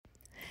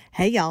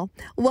Hey, y'all.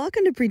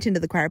 Welcome to Preaching to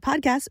the Choir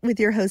podcast with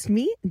your host,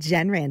 me,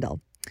 Jen Randall.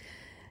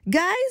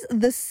 Guys,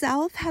 the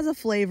South has a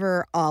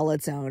flavor all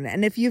its own.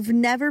 And if you've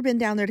never been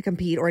down there to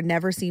compete or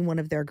never seen one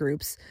of their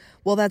groups,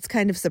 well, that's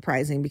kind of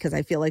surprising because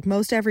I feel like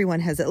most everyone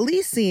has at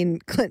least seen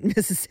Clinton,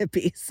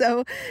 Mississippi.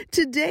 So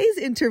today's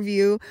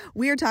interview,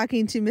 we are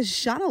talking to Miss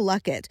Shauna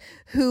Luckett,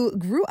 who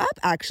grew up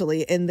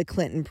actually in the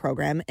Clinton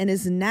program and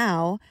is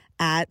now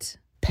at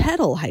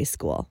Petal High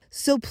School.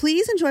 So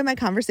please enjoy my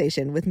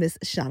conversation with Miss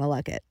Shauna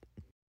Luckett.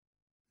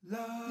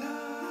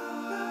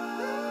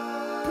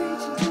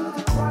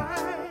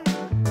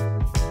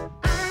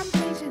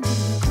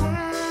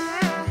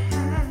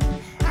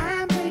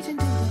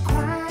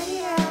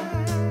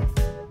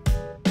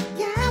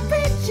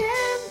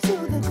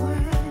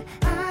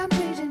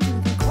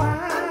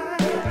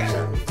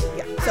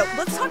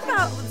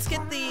 Let's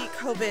get the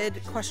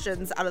COVID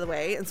questions out of the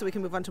way, and so we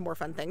can move on to more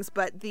fun things.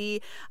 But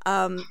the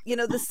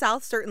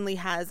South certainly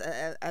has,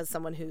 as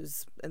someone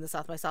who's in the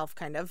South myself,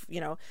 kind of,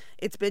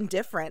 it's been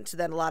different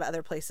than a lot of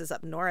other places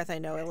up north. I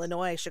know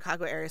Illinois,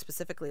 Chicago area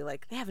specifically,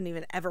 like they haven't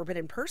even ever been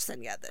in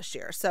person yet this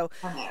year. So,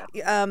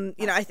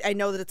 I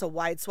know that it's a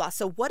wide swath.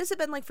 So what has it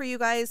been like for you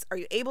guys? Are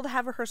you able to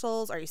have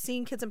rehearsals? Are you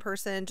seeing kids in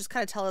person? Just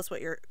kind of tell us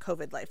what your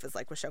COVID life is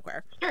like with show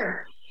choir.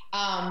 Sure.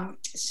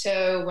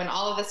 So when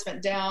all of this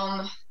went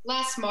down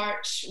last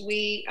March,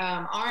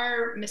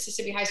 our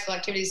Mississippi High School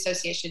Activities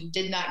Association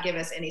did not give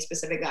us any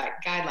specific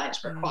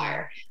guidelines for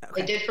choir.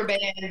 Okay. They did for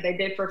band, they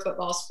did for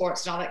football,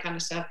 sports, and all that kind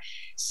of stuff.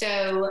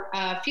 So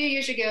a few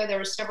years ago, there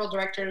were several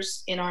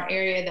directors in our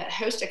area that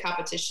host a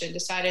competition,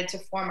 decided to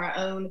form our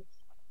own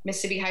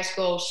Mississippi High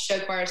School Show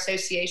Choir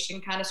Association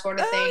kind of sort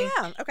of thing.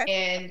 Yeah. Okay.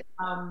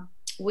 And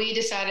we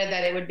decided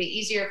that it would be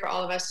easier for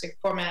all of us to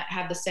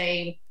have the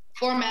same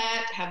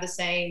format, have the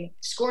same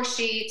score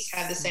sheets,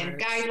 have the same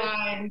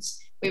guidelines.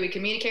 We would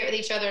communicate with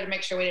each other to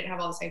make sure we didn't have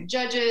all the same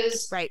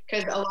judges. Right.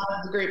 Because a lot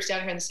of the groups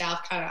down here in the South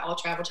kind of all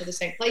travel to the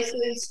same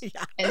places.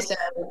 Yeah. And so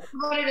we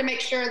wanted to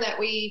make sure that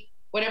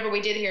whatever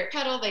we did here at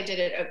Petal, they did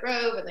it at Oak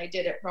Grove and they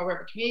did it at Pearl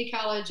River Community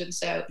College. And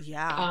so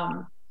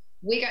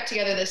we got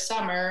together this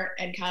summer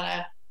and kind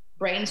of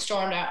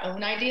brainstormed our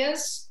own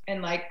ideas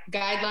and like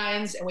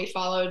guidelines. And we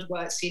followed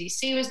what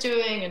CDC was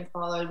doing and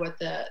followed what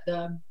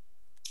the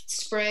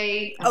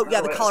spray.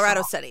 The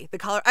Colorado study.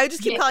 I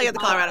just keep calling it the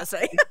Colorado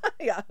study.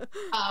 Yeah.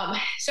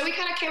 So we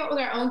kind of came up with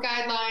our own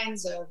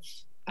guidelines of,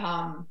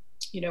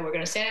 we're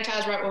going to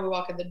sanitize right when we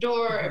walk in the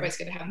door. Mm-hmm. Everybody's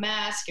going to have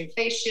masks and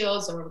face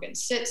shields, and we're going to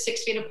sit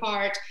 6 feet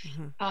apart.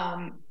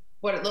 Mm-hmm.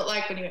 What it looked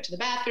like when you went to the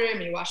bathroom,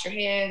 and you wash your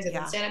hands and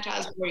then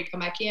sanitize before you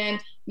come back in.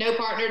 No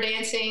partner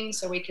dancing,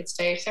 so we could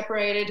stay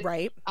separated.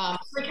 Right. So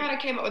we kind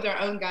of came up with our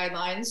own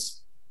guidelines.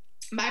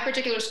 My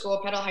particular school,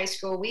 Petal High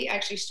School, we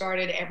actually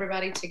started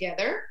everybody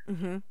together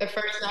the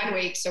first 9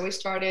 weeks. So we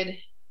started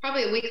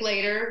probably a week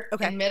later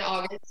in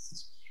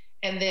mid-August.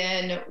 And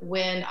then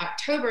when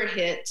October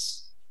hit,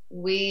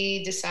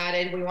 we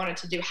decided we wanted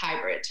to do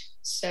hybrid.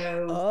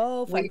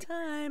 So fun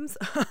times.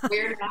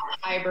 We're not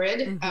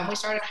hybrid. We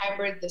started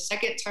hybrid the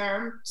second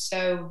term.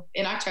 So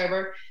in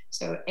October,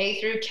 so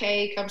A through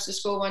K comes to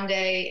school one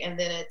day, and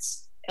then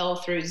it's L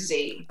through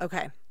Z.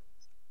 Okay.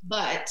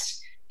 But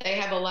they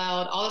have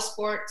allowed all the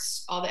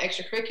sports, all the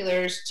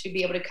extracurriculars to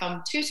be able to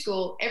come to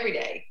school every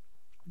day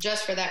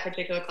just for that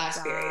particular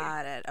class period.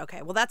 Got it.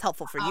 Okay. Well, that's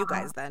helpful for you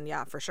guys then.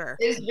 Yeah, for sure.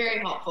 It is very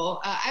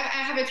helpful. I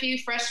have a few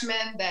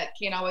freshmen that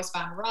can't always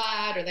find a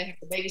ride, or they have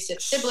to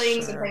babysit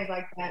siblings and things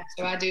like that.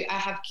 So I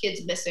have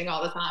kids missing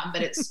all the time,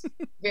 but it's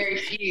very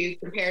few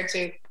compared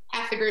to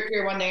half the group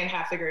here one day and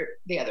half the group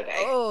the other day.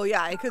 Oh,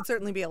 yeah. It could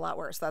certainly be a lot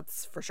worse.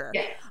 That's for sure.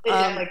 Yeah, it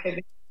definitely could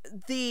be.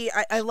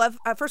 I love,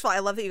 first of all, I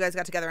love that you guys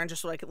got together and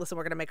just like, listen,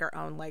 we're going to make our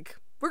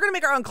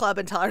own club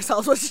and tell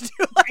ourselves what to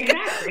do.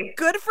 Exactly.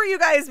 Good for you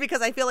guys, because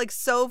I feel like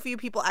so few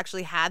people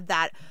actually had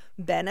that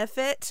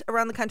benefit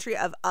around the country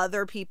of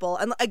other people.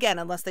 And again,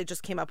 unless they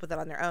just came up with it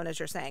on their own, as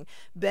you're saying,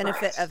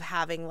 benefit of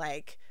having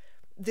like,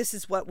 this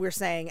is what we're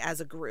saying as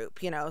a group,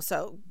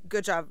 so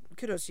good job.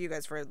 Kudos to you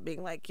guys for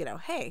being like,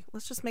 hey,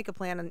 let's just make a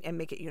plan and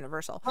make it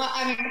universal. Well,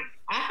 I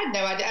had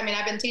no idea.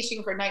 I've been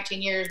teaching for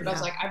 19 years, but I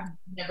was like, I've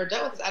never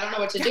dealt with this. I don't know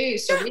what to do.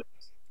 So we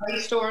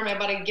brainstorm,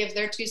 everybody gives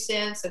their 2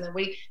 cents, and then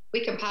we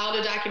compiled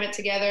a document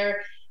together.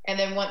 And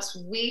then once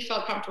we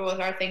felt comfortable with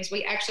our things,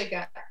 we actually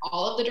got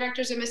all of the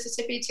directors of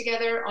Mississippi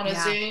together on a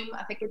Zoom.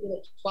 I think we did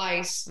it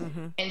twice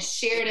and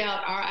shared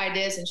out our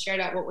ideas and shared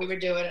out what we were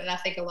doing. And I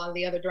think a lot of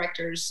the other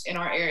directors in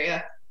our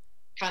area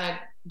kind of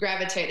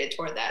gravitated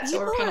toward that. So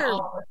we're kind of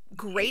all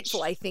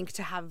grateful, I think,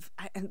 to have,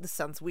 and this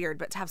sounds weird,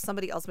 but to have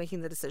somebody else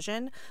making the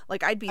decision.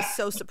 Like, I'd be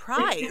so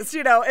surprised,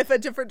 if a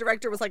different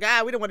director was like,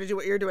 we don't want to do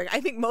what you're doing. I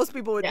think most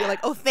people would be like,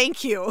 oh,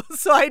 thank you.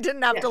 So I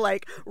didn't have to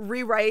like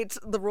rewrite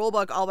the rule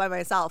book all by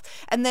myself.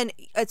 And then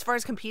as far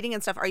as competing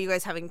and stuff, are you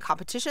guys having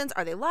competitions?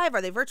 Are they live?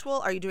 Are they virtual?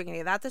 Are you doing any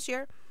of that this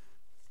year?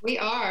 We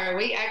are.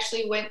 We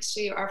actually went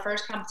to our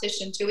first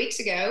competition 2 weeks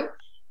ago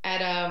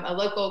at a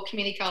local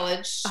community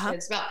college.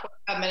 It's about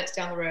 45 minutes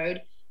down the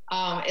road.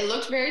 It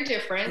looked very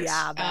different.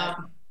 Yeah,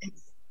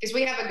 because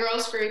we have a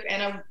girls group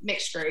and a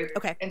mixed group.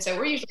 Okay. And so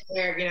we're usually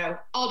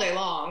there, all day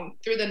long,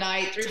 through the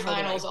night, through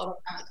finals, all that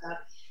kind of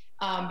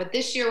stuff. But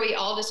this year we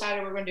all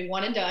decided we're going to do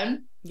one and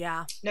done.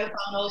 Yeah. No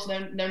finals,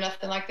 no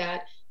nothing like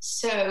that.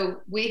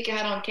 So we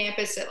got on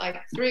campus at like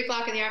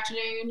 3:00 in the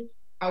afternoon.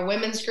 Our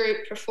women's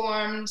group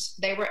performed.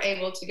 They were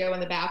able to go in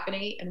the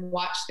balcony and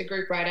watch the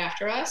group right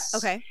after us.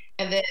 Okay.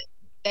 And then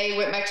they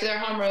went back to their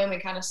homeroom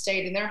and kind of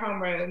stayed in their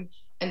homeroom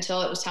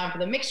until it was time for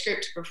the mixed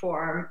group to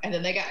perform. And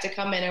then they got to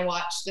come in and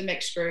watch the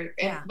mixed group,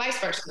 and vice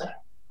versa.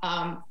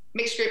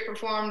 Mixed group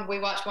performed, we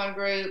watched one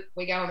group,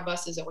 we got on the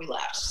buses and we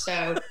left.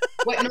 So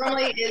what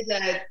normally is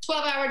a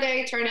 12-hour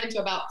day turned into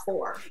about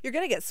 4. You're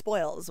going to get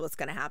spoiled is what's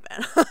going to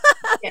happen.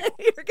 Yeah,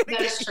 You're going to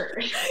that is true.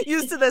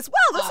 used to this.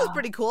 Well, this is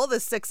pretty cool,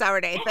 this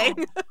 6-hour day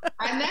thing.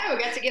 I know.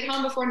 Got to get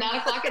home before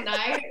 9:00 at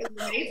night. It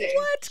was amazing.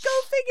 What? Go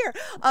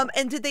figure.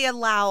 And did they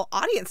allow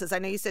audiences? I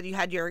know you said you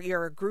had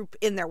your group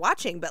in there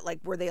watching, but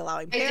like, were they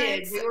allowing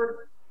parents? They did.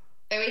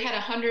 We had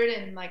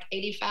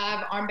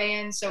 185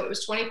 armbands, so it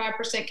was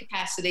 25%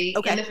 capacity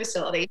in the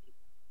facility.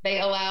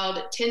 They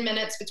allowed 10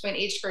 minutes between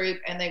each group,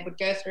 and they would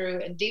go through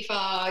and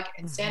defog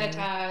and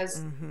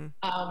sanitize.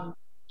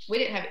 We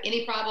didn't have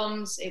any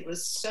problems. It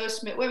was so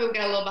smooth. We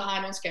got a little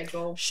behind on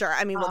schedule. Sure.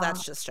 I mean, well,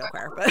 that's just show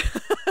choir, but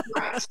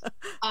right.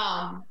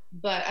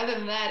 But other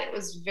than that, it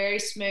was very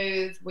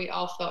smooth. We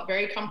all felt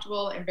very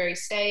comfortable and very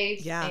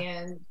safe. Yeah.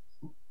 And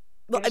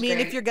well, I mean,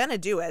 great. if you're going to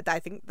do it, I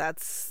think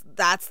that's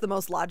the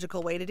most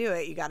logical way to do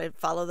it. You got to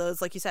follow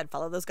those, like you said,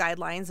 follow those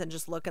guidelines and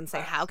just look and say,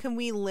 how can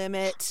we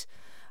limit,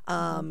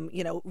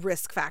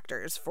 risk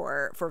factors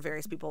for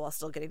various people while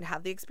still getting to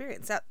have the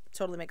experience? That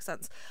totally makes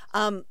sense.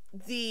 And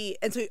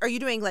so are you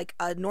doing like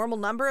a normal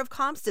number of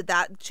comps? Did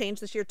that change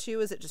this year too?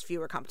 Is it just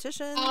fewer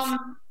competitions?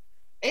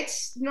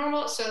 It's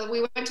normal. So we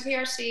went to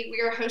PRC. We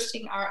are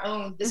hosting our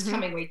own this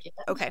coming weekend.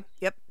 Okay.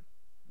 Yep.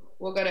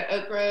 We'll go to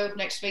Oak Grove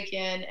next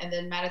weekend, and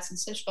then Madison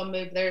Central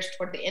move theirs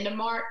toward the end of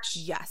March.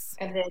 Yes.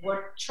 And then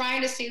we're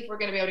trying to see if we're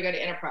going to be able to go to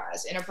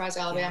Enterprise,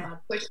 Alabama.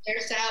 Push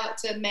theirs out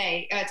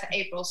to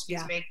April,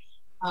 excuse me.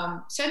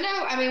 So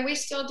no, I mean, we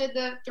still did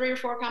the 3 or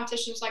 4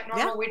 competitions like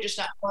normal. We're just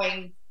not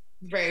going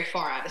very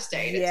far out of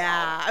state.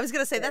 Yeah, I was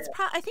gonna say that's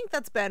I think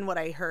that's been what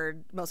I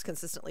heard most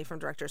consistently from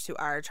directors who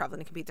are traveling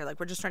to compete. They're like,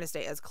 we're just trying to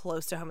stay as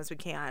close to home as we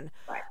can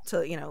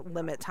to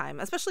limit time,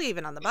 especially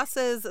even on the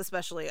buses,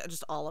 especially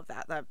just all of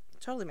that. That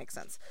totally makes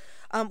sense.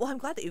 Well, I'm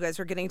glad that you guys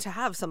are getting to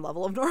have some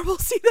level of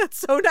normalcy. That's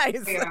so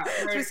nice. Yeah,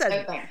 as we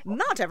said,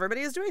 not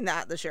everybody is doing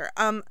that this year.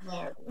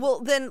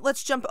 Well, then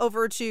let's jump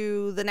over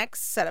to the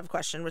next set of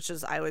questions, which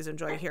is I always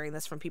enjoy hearing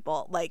this from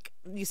people. Like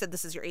you said,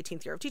 this is your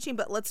 18th year of teaching,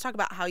 but let's talk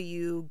about how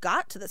you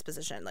got to this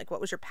position. Like,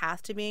 what was your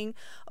path to being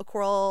a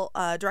choral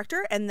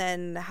director, and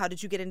then how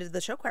did you get into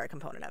the show choir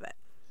component of it?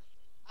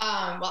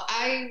 Well,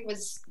 I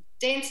was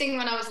dancing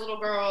when I was a little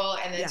girl,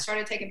 and then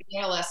started taking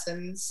piano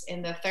lessons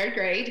in the 3rd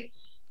grade.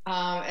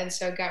 And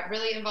so got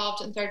really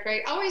involved in 3rd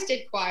grade. Always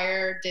did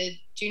choir, did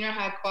junior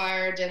high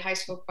choir, did high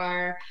school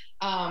choir.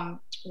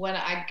 When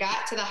I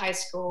got to the high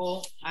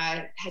school,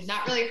 I had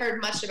not really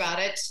heard much about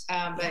it.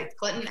 But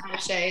Clinton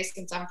Abishai,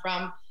 since I'm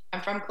from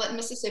Clinton,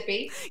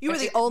 Mississippi. You were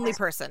the only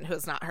person who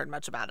has not heard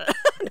much about it.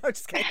 No,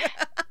 just kidding.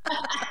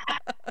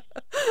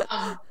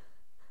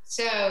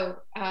 So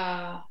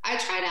I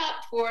tried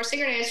out for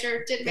singer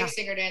dancer, didn't make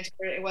singer dancer.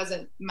 It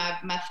wasn't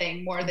my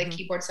thing, more the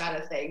keyboard side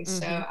of things.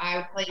 So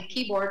I played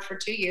keyboard for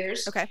 2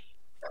 years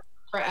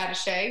for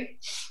Abishai.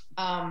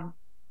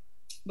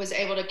 Was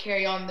able to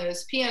carry on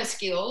those piano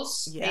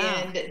skills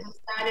and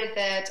decided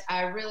that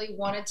I really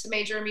wanted to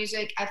major in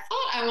music. I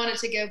thought I wanted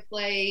to go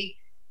play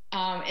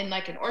in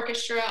like an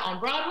orchestra on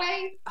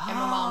Broadway. And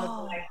my mom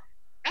was like,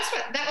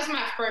 that was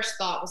my first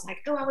thought, was like,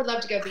 oh, I would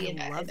love to go be in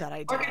an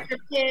orchestra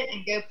pit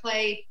and go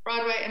play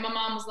Broadway. And my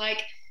mom was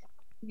like,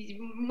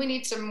 we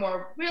need some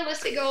more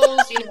realistic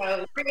goals,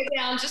 bring it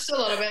down just a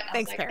little bit. And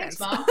Thanks, I was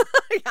like, parents.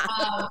 Thanks,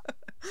 Mom.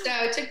 So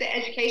I took the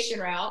education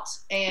route,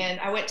 and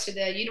I went to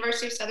the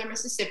University of Southern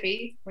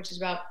Mississippi, which is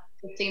about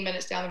 15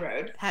 minutes down the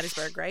road.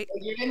 Hattiesburg, right?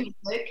 Majored in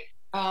music.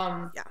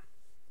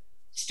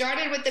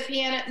 Started with the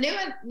piano.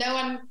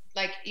 Knowing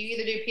like you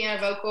either do piano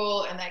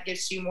vocal, and that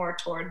gets you more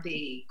toward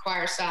the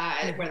choir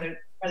side, rather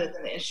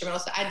than the instrumental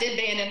side. I did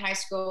band in high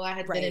school. I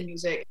had been in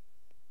music.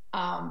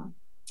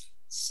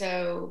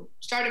 So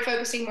started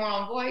focusing more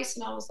on voice,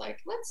 and I was like,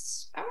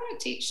 I want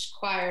to teach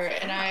choir.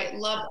 And I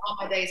loved all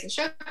my days in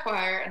show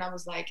choir, and I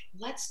was like,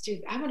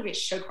 I want to be a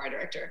show choir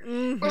director.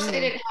 Of course, they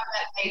didn't have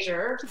that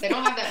major. They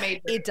don't have that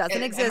major. It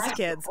doesn't exist,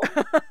 kids.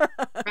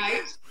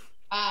 Right?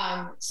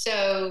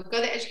 So go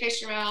the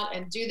education route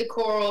and do the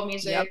choral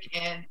music,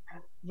 and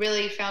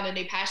really found a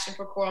new passion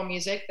for choral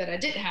music that I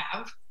didn't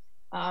have.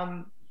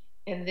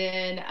 And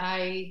then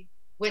I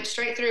went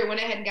straight through, went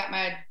ahead and got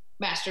my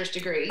master's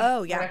degree.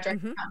 Oh, yeah. After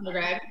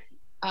undergrad.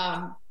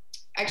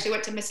 Actually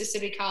went to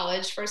Mississippi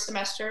College for a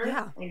semester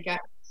and got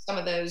some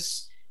of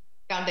those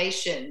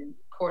foundation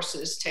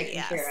courses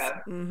taken care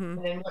of. And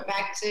then went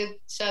back to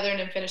Southern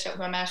and finished up with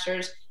my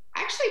master's.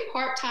 Actually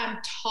part-time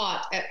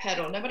taught at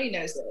Petal. Nobody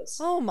knows this.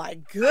 Oh my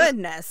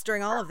goodness.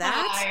 During all of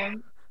that?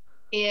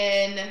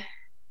 In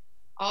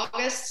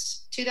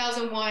August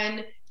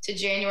 2001 to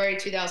January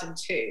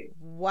 2002.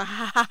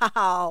 Wow.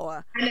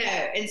 I know.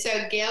 And so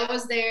Gail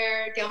was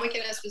there, Gail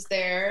McInnes was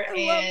there,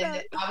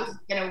 and I was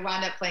going to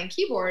wind up playing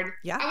keyboard.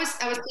 Yeah.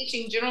 I was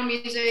teaching general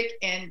music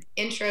and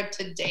intro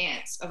to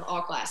dance of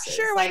all classes.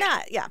 Sure, why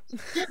not? Yeah.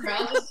 Sure,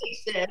 I'll just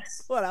teach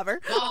this.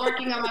 Whatever. While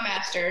working on my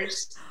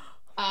master's.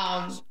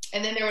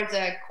 And then there was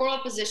a choral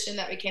position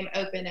that became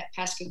open at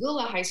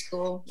Pascagoula High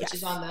School, which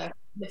is on the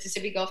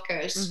Mississippi Gulf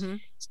Coast. Mm-hmm.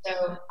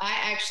 So I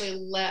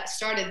actually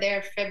started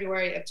there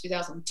February of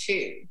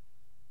 2002.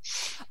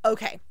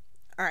 Okay.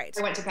 All right.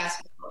 I went to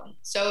Pascagoula.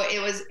 So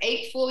it was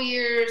 8 full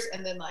years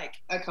and then like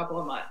a couple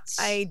of months.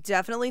 I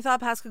definitely thought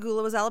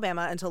Pascagoula was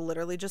Alabama until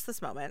literally just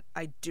this moment.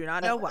 I do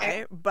not know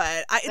why,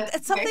 but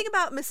it's something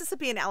about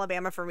Mississippi and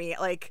Alabama for me.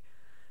 Like,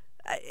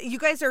 you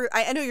guys are,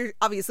 I know you're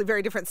obviously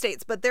very different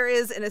states, but there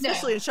is, and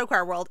especially in show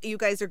choir world, you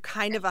guys are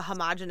kind of a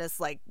homogenous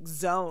like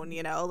zone,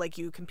 you know, like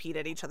you compete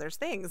at each other's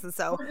things. And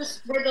so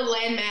we're the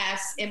landmass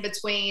in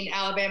between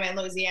Alabama and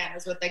Louisiana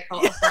is what they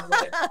call us.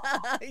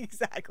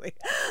 Exactly.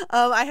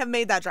 I have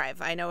made that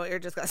drive. I know what you're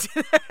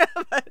discussing.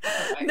 But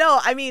no,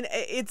 I mean,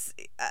 it's,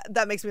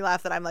 that makes me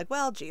laugh that I'm like,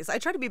 well, geez, I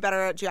try to be better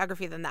at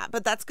geography than that,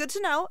 but that's good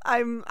to know.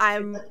 I'm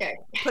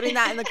putting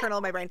that in the kernel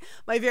of my brain.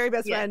 My very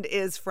best friend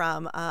is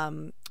from,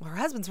 her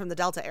husband's from the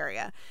Delta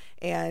area,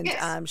 and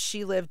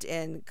she lived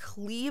in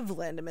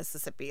Cleveland,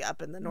 Mississippi,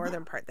 up in the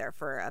northern part there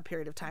for a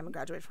period of time and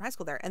graduated from high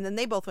school there. And then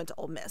they both went to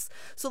Ole Miss.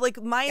 So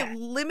like my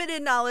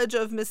limited knowledge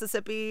of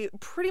Mississippi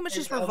pretty much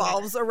just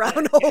revolves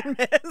around Ole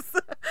Miss.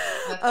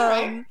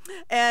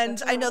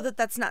 And I know that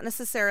that's not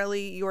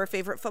necessarily your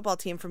favorite football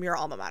team from your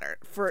alma mater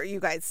for you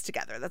guys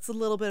together. That's a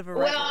little bit of a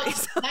rivalry. Well,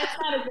 that's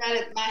not as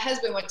bad. My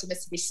husband went to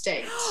Mississippi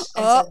State.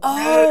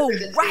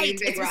 Right.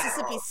 It's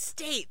Mississippi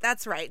State.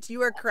 That's right.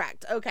 You are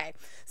correct. Okay.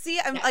 See,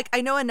 I'm like,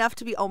 I know enough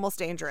to be almost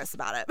dangerous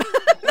about it.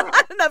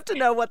 Not enough to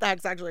know what the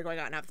heck's actually going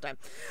on half the time.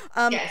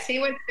 Yes, he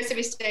went to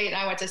Mississippi State and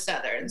I went to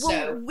Southern. Well,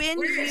 so when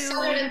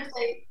Southern and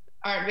State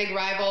aren't big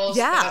rivals.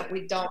 But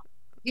we don't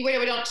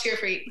cheer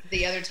for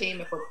the other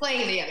team if we're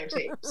playing the other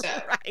team. So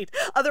right.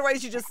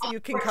 Otherwise, you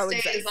can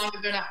coexist as long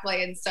as they're not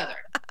playing Southern.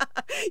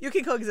 You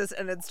can coexist,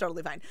 and it's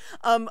totally fine.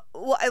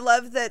 Well, I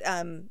love that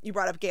you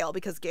brought up Gail,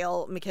 because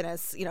Gail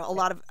McInnes, you know,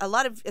 a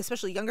lot of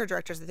especially younger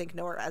directors, I think,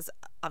 know her as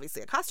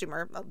obviously a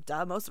costumer.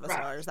 Duh, most of us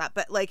know her as that.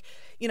 But like,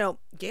 you know,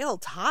 Gail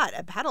taught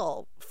at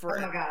Petal for.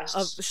 Oh my gosh.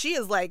 She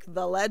is like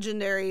the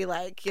legendary,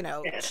 like, you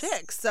know,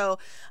 chick. So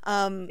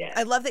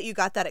I love that you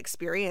got that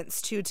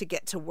experience too, to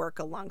get to work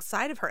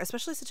alongside of her,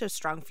 especially such a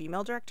strong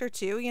female director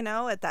too, you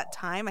know, at that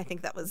time. I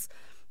think that was,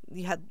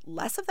 you had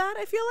less of that,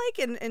 I feel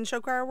like, in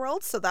show choir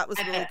world. So that was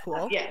really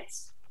cool.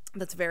 Yes.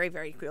 That's a very,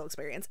 very cool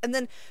experience. And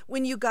then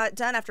when you got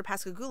done after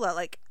Pascagoula,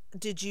 like,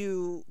 did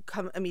you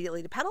come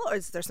immediately to Petal, or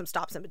is there some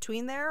stops in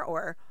between there,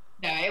 or?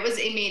 No, it was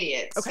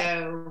immediate. Okay.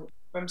 So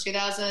from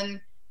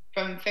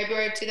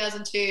February of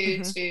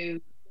 2002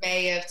 to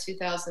May of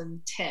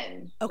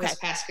 2010 was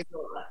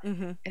Pascagoula.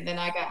 Mm-hmm. And then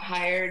I got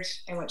hired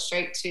and went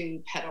straight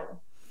to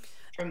Petal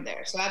from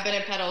there. So I've been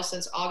at Petal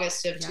since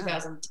August of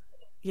 2010.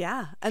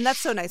 Yeah. And that's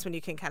so nice when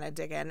you can kind of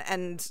dig in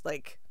and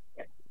like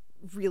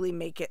really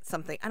make it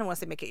something. I don't want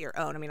to say make it your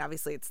own. I mean,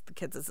 obviously it's the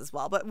kids' as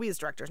well, but we as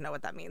directors know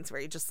what that means,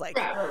 where you just like,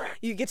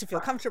 you get to feel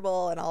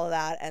comfortable and all of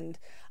that. And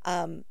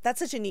that's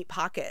such a neat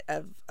pocket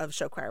of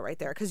show choir right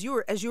there. Because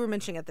as you were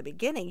mentioning at the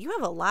beginning, you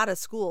have a lot of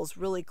schools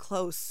really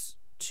close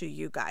to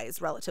you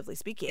guys, relatively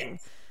speaking,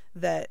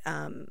 that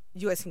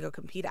you guys can go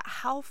compete at.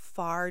 How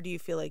far do you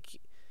feel like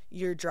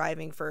you're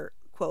driving for,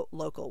 quote,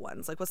 local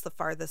ones? Like, what's the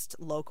farthest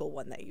local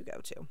one that you go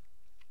to?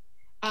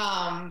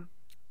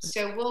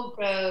 So we'll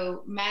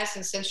go,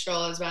 Madison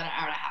Central is about an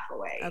hour and a half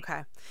away.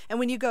 Okay. And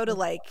when you go to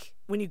like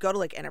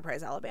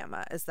Enterprise,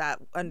 Alabama, is that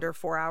under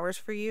 4 hours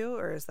for you,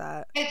 or is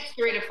that? It's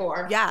 3 to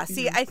 4. Yeah.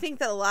 See, I think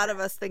that a lot of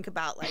us think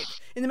about, like,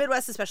 in the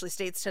Midwest, especially,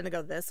 states tend to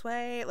go this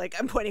way. Like,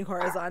 I'm pointing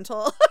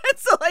horizontal.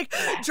 So like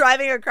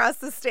driving across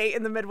the state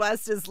in the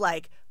Midwest is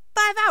like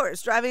 5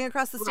 hours. Driving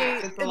across the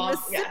state in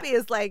Mississippi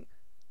is like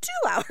 2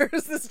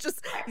 hours. It's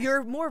just,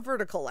 you're more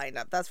vertical lined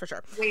up. That's for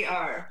sure. We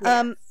are.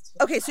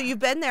 Okay, so you've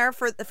been there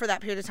for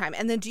that period of time,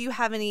 and then do you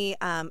have any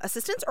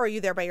assistants, or are you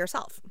there by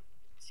yourself?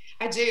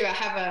 I do.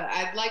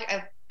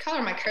 I call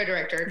her my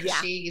co-director because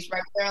she's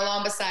right there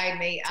along beside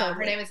me. Totally.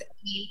 Her name is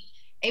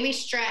Amy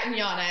Stratton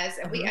Yanez,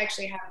 and we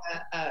actually have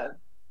a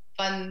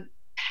fun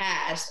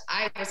past.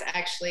 I was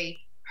actually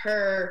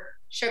her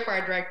show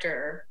choir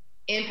director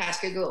in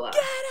Pascagoula.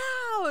 Get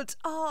out!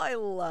 Oh, I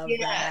love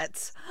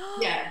that.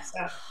 Yeah,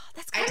 so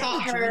that's I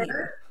taught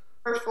her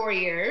for 4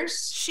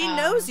 years. She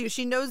knows you.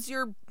 She knows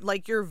your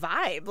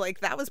vibe. Like,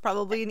 that was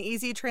probably an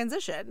easy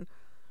transition.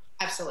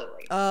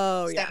 Absolutely.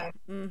 Oh, so yeah.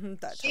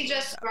 She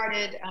just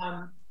started.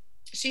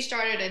 She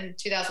started in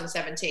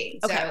 2017.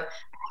 Okay. So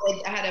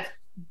I had a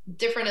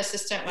different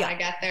assistant when I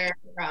got there,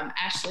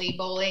 Ashley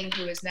Bowling,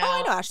 who is now. Oh,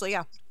 I know Ashley.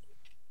 Yeah.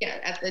 Yeah,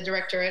 at the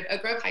director at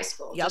Oak Grove High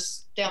School,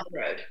 just down the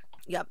road.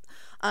 Yep.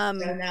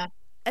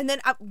 And then,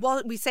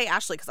 well, we say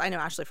Ashley because I know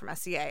Ashley from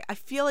SCA. I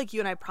feel like you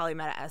and I probably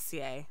met at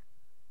SCA.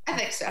 I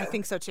think so. I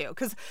think so too,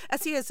 because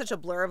SE is such a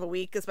blur of a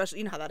week, especially,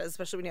 you know how that is,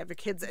 especially when you have your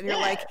kids and you're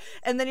like,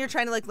 and then you're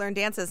trying to like learn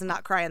dances and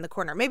not cry in the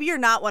corner. Maybe you're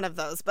not one of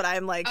those, but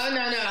I'm like, oh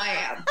no,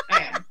 I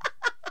am.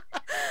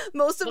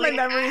 Most of my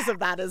memories of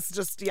that is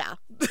just, yeah,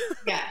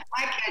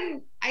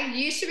 I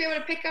used to be able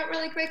to pick up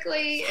really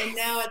quickly, and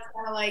now it's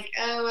kind of like,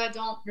 oh, I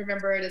don't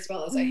remember it as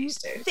well as I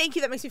used to. Thank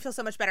you. That makes me feel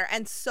so much better.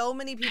 And so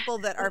many people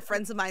that are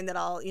friends of mine that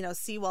I'll, you know,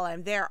 see while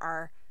I'm there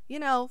are, you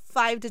know,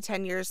 5 to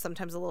 10 years,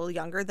 sometimes a little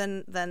younger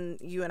than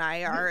you and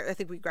I are. I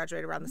think we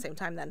graduated around the same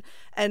time then,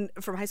 and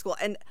from high school.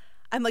 And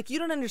I'm like, you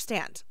don't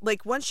understand.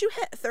 Like, once you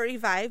hit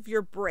 35,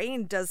 your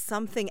brain does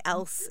something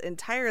else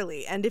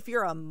entirely. And if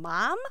you're a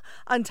mom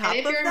on top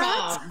of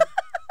that, mom,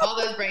 all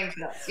those brain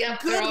cells, yeah,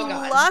 good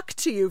luck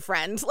to you,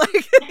 friend.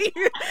 Like,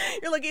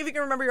 you're like, if you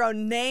can remember your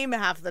own name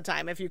half the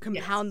time, if you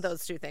compound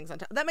those two things on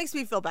top, that makes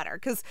me feel better,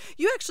 because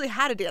you actually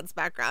had a dance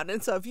background,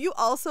 and so if you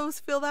also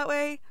feel that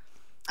way,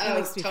 it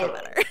makes me feel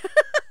better.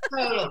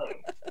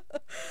 Totally.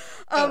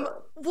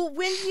 Well,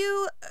 when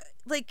you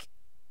like.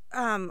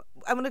 I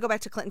want to go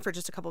back to Clinton for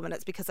just a couple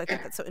minutes, because I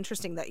think that's so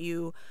interesting that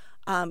you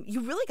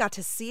really got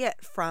to see it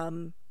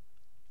from,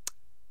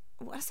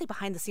 I want to say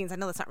behind the scenes. I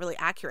know that's not really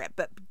accurate,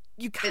 but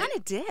you kind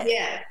of did.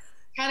 Yeah,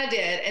 kind of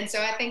did. And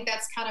so I think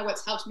that's kind of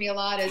what's helped me a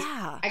lot is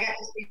I got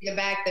to see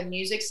the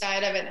music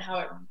side of it and how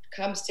it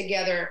comes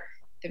together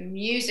the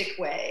music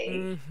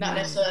way, not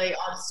necessarily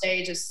on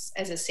stage as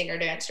a singer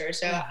dancer.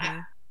 So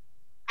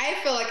I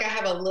feel like I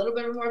have a little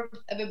bit more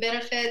of a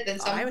benefit than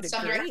some directors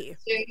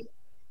do.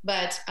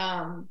 But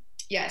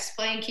yes,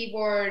 playing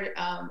keyboard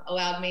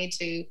allowed me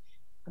to,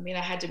 I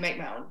had to make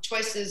my own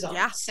choices on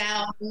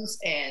sounds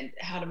and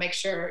how to make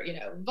sure, you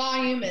know,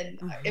 volume, and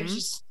it was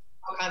just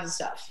all kinds of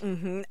stuff.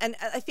 And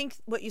I think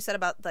what you said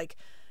about like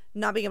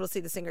not being able to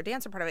see the singer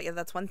dancer part of it,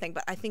 that's one thing.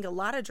 But I think a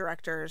lot of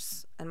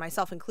directors, and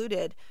myself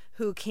included,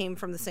 who came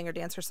from the singer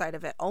dancer side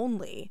of it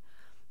only,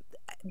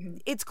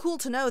 it's cool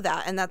to know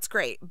that, and that's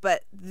great,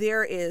 but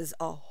there is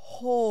a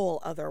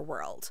whole other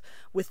world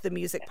with the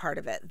music part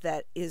of it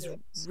that is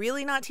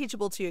really not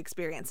teachable to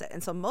experience it.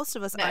 And so most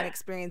of us aren't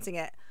experiencing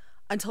it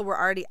until we're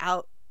already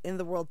out in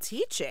the world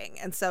teaching.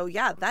 And so,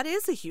 yeah, that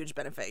is a huge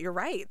benefit. You're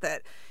right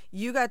that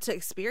you got to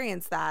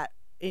experience that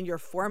in your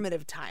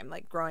formative time,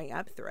 like growing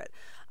up through it.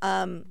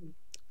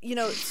 You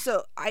know,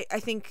 so I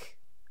think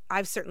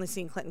I've certainly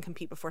seen Clinton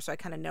compete before, so I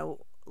kind of know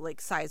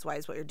like size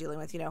wise what you're dealing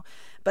with, you know,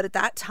 but at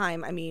that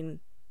time, I mean,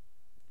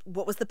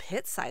 what was the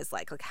pit size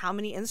like? Like, how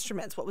many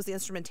instruments? What was the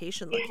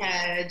instrumentation like? We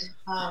had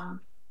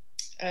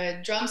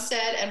a drum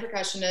set and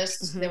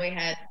percussionists. Then we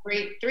had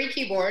three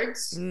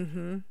keyboards.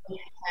 We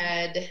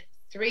had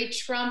 3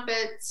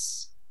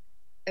 trumpets,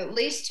 at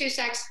least 2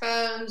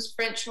 saxophones,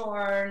 French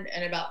horn,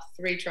 and about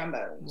 3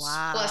 trombones.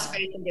 Wow. Plus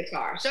bass and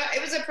guitar. So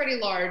it was a pretty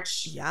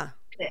large. Yeah.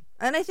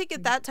 And I think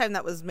at that time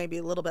that was maybe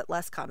a little bit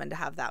less common to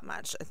have that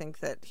much. I think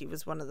that he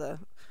was one of the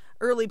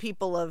early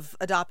people of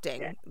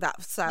adopting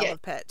that style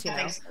of pit, you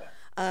know. So.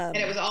 And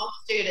it was all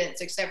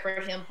students except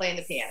for him playing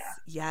the piano.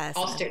 Yes,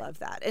 I love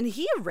that. And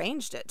he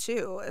arranged it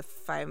too,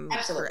 if I'm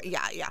correct.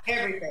 Yeah.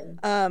 Everything.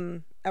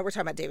 We're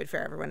talking about David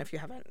Fair, everyone, if you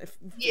haven't.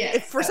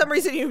 If for some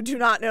reason you do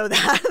not know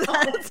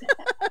that.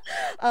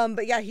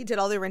 But yeah, he did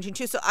all the arranging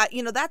too. So,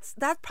 you know,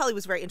 that probably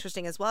was very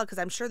interesting as well, because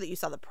I'm sure that you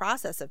saw the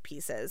process of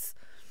pieces.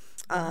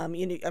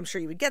 You know, I'm sure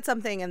you would get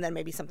something and then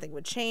maybe something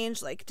would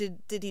change. Like,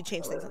 did he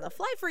change things on the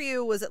fly for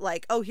you? Was it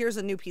like, oh, here's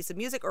a new piece of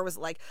music? Or was it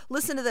like,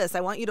 listen to this,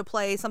 I want you to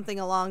play something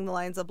along the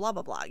lines of blah,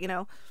 blah, blah, you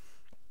know?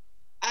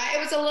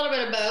 It was a little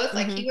bit of both.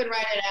 Like, he would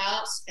write it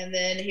out, and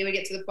then he would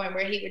get to the point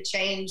where he would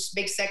change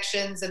big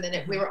sections, and then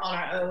if we were on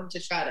our own to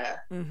try to,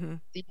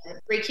 the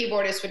 3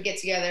 keyboardists would get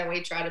together and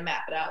we'd try to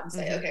map it out and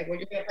say, okay, well,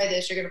 you're going to play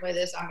this, you're going to play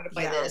this, I'm going to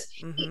play this.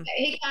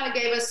 He kind of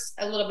gave us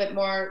a little bit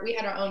more. We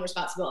had our own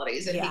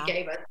responsibilities, and he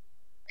gave us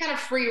kind of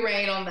free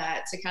reign on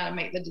that to kind of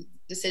make the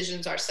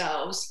decisions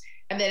ourselves.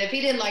 And then if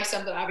he didn't like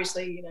something,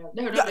 obviously, you know,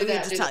 no, don't do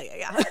that. Just tell you,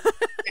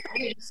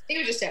 he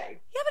would just tell you.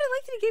 Yeah, but I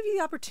like that he gave you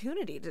the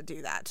opportunity to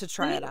do that, to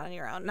try it on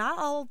your own. Not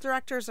all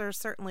directors are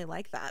certainly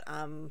like that.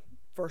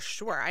 For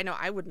sure. I know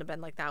I wouldn't have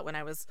been like that when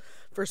I was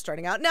first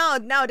starting out.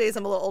 Nowadays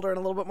I'm a little older and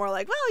a little bit more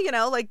like, well, you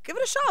know, like, give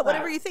it a shot,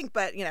 whatever you think.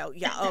 But, you know,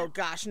 oh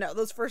gosh, no,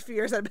 those first few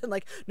years I've been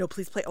like, no,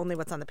 please play only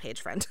what's on the page,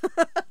 friend.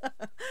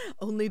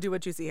 Only do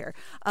what you see here.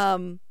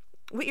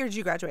 What year did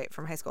you graduate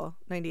from high school?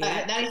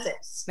 98?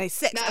 96.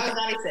 96. No, I was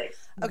 96.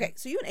 Okay,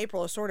 so you and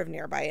April are sort of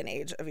nearby in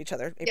age of each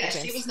other. Yeah,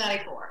 she was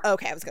 94.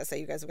 Okay, I was going to say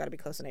you guys have got to be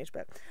close in age,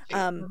 but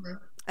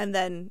and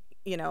then,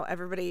 you know,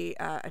 everybody,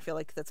 I feel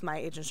like that's my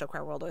age in show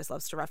choir world always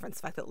loves to reference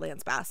the fact that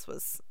Lance Bass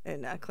was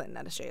in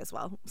Clinton Attaché as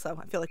well. So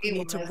I feel like we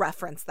need to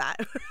reference that.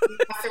 We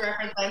have to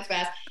reference Lance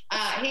Bass.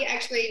 He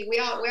actually, we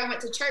all went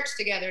to church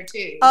together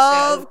too.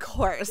 Of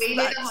course. We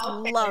did the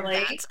whole family. Love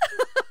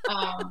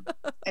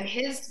that. And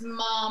his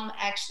mom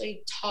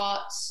actually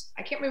taught,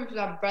 I can't remember if it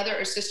was my brother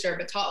or sister,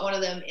 but taught one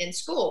of them in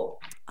school.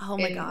 Oh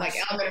my gosh. Like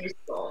elementary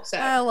school. So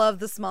I love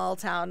the small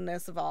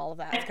townness of all of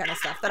that kind of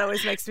stuff. That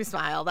always makes me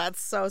smile.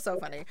 That's so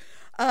funny.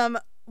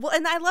 Well,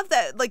 and I love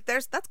that, like,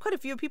 that's quite a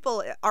few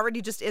people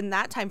already just in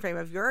that time frame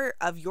of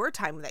your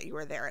time that you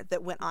were there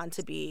that went on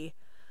to be,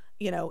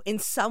 in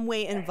some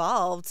way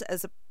involved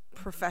as a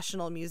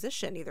professional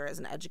musician, either as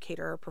an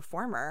educator or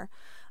performer.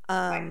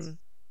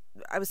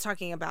 I was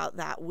talking about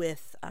that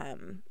with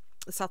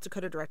the South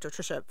Dakota director,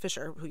 Trisha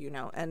Fisher, who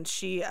and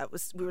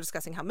we were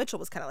discussing how Mitchell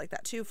was kind of like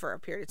that too for a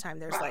period of time.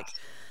 There's like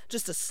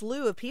just a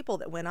slew of people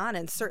that went on,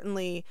 and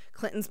certainly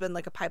Clinton's been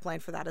like a pipeline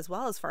for that as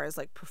well, as far as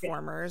like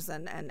performers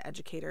and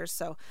educators.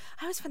 So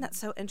I always find that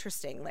so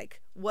interesting.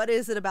 Like, what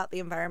is it about the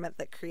environment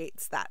that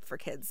creates that for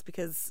kids?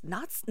 Because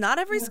not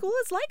every school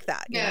is like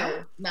that.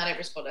 No, not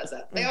every school does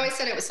that. They always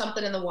said it was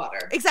something in the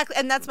water. Exactly,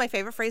 and that's my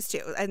favorite phrase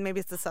too. And maybe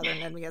it's the Southern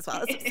in me as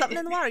well. It's something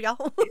in the water, y'all.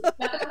 Something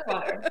in the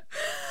water.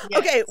 Yes.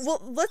 Okay,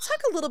 well, let's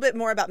talk a little bit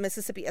more about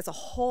Mississippi as a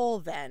whole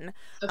then.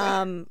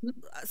 Okay.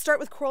 Start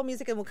with choral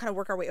music and we'll kind of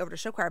work our way over to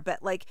show choir.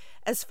 But like,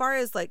 as far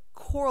as like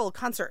choral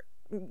concert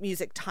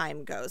music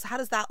time goes, how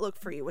does that look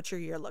for you? What's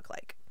your year look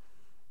like?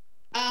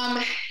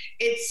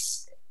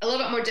 It's a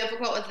little bit more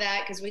difficult with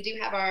that because we do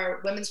have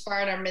our women's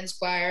choir and our men's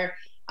choir.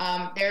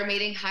 They're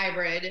meeting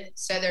hybrid,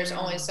 so there's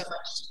only so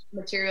much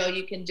material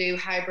you can do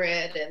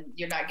hybrid, and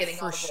you're not getting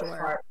all the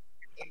part.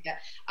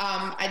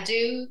 I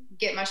do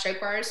get my show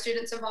choir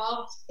students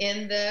involved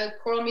in the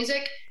choral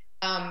music.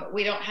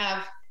 We don't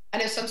have, I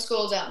know some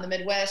schools out in the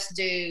Midwest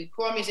do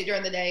choral music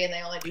during the day and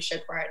they only do show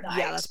choir at night.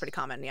 Yeah, that's pretty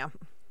common, yeah.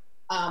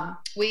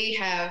 We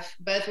have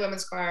both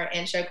women's choir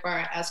and show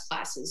choir as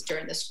classes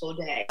during the school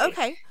day.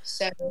 Okay.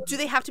 So do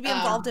they have to be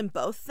involved in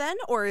both then,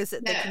 or is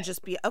it they can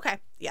just be, okay,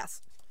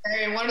 yes.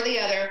 They're in one or the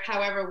other.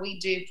 However, we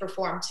do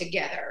perform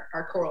together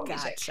our choral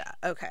music. Gotcha.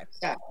 Okay.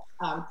 So,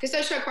 because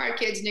those show choir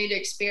kids need to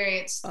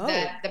experience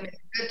that the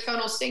good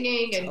tonal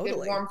singing and good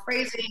warm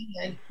phrasing,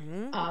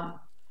 and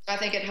I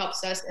think it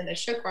helps us in the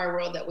show choir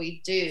world that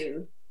we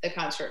do the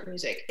concert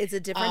music. It's a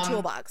different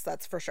toolbox,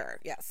 that's for sure.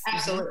 Yes,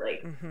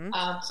 absolutely.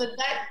 So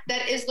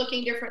that is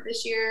looking different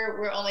this year.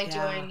 We're only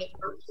doing the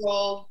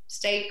virtual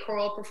state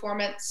choral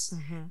performance,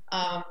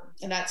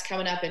 and that's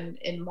coming up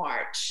in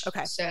March.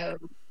 Okay. So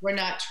we're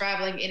not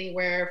traveling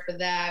anywhere for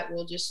that.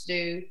 We'll just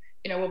do,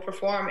 we'll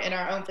perform in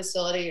our own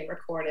facility and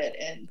record it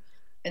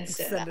and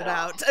send it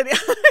out.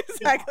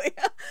 Exactly.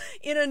 Yeah.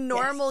 In a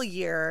normal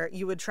year,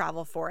 you would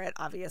travel for it,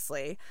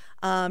 obviously.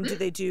 Do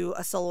they do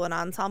a solo and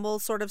ensemble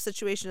sort of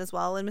situation as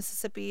well in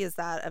Mississippi? Is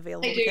that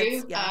available? They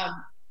do. Yeah.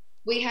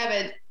 We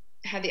haven't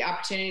had the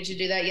opportunity to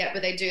do that yet,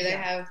 but they do. They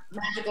have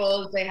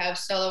magicals, they have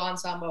solo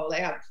ensemble, we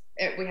have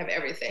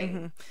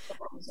everything.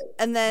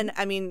 And then,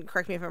 I mean,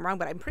 correct me if I'm wrong,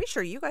 but I'm pretty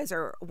sure you guys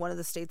are one of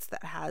the states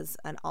that has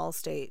an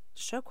all-state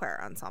show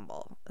choir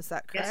ensemble. Is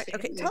that correct? Yes,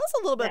 okay, tell us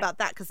a little bit about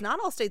that, because not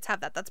all states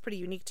have that. That's pretty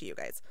unique to you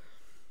guys.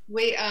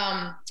 We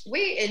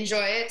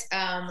enjoy it.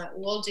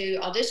 We'll do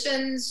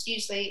auditions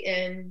usually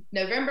in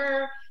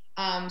November.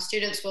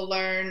 Students will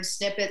learn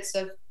snippets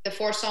of the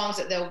 4 songs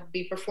that they'll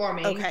be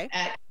performing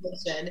at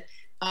audition,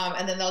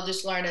 and then they'll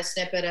just learn a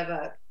snippet of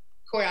a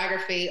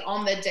choreography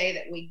on the day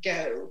that we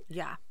go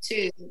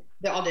to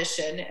the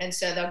audition. And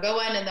so they'll go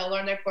in and they'll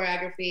learn their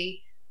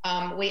choreography.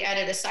 We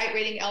added a sight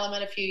reading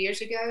element a few years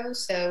ago.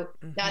 So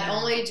not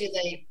only do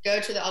they go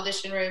to the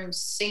audition room,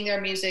 sing their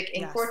music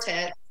in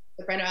quartet,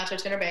 soprano, alto,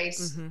 tenor,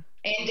 bass, and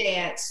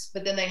dance,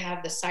 but then they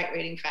have the sight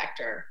reading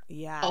factor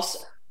also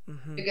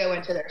to go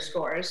into their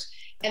scores.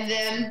 And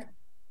then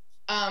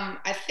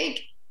I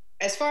think,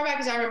 as far back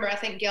as I remember, I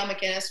think Gail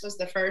McInnes was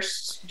the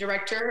first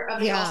director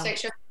of the All-State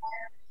Show Choir,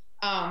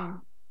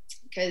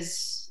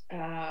 because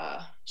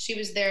she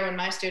was there when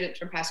my students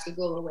from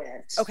Pascagoula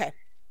went. Okay.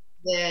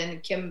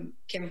 Then Kim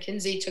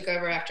Kinsey took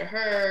over after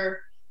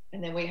her,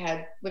 and then we've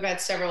had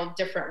several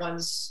different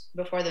ones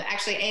before that.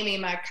 Actually, Amy,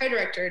 my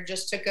co-director,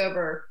 just took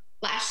over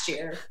last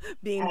year,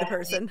 being the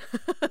person.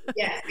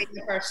 Yes, being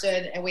the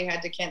person, and we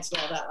had to cancel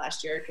all that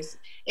last year because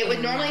it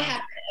would normally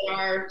happen at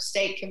our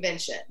state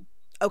convention.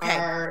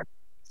 Okay.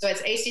 So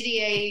it's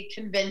ACDA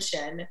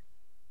convention,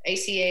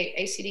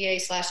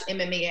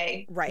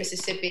 ACDA/MMEA,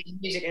 Mississippi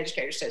Music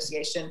Educators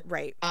Association.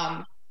 Right.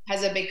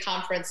 Has a big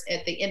conference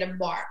at the end of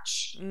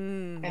March,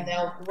 and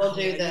we'll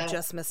do the. You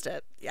just missed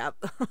it. Yep.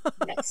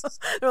 Yes.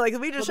 They're like,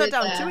 we just shut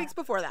down 2 weeks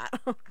before that.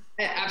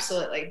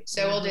 Absolutely.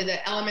 So we'll do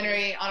the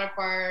elementary honor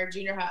choir,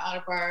 junior high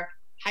honor choir,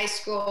 high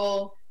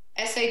school,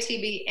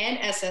 SATB, and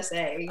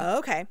SSA.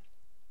 Okay.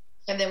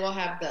 And then we'll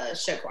have the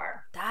show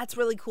choir. That's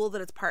really cool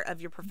that it's part of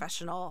your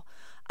professional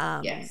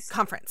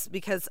conference,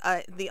 because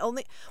I know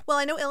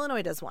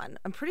Illinois does one.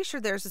 I'm pretty sure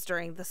theirs is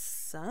during the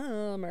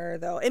summer,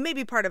 though. It may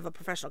be part of a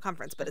professional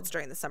conference, but it's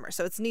during the summer.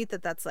 So it's neat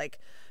that that's like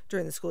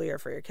during the school year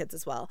for your kids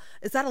as well.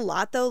 Is that a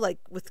lot, though, like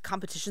with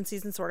competition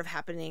season sort of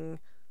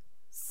happening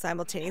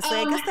simultaneously?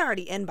 I guess they're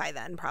already in by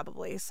then,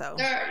 probably. So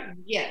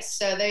yes,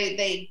 so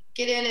they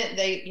get in it.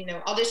 They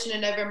audition in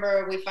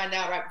November. We find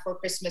out right before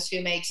Christmas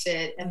who makes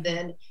it, and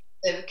then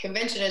the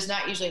convention is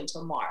not usually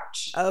until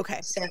March. Okay.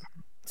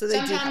 So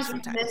they sometimes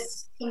we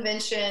miss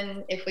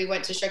convention if we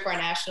went to Show Choir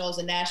Nationals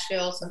in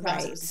Nashville.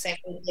 Sometimes it was the same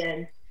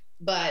weekend.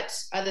 But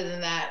other than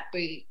that,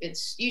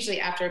 it's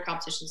usually after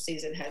competition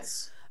season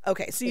has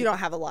Okay, so you don't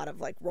have a lot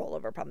of like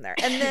rollover from there.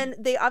 And then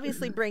they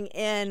obviously bring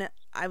in,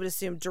 I would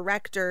assume,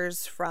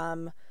 directors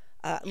from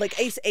like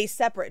a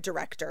separate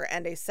director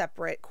and a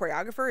separate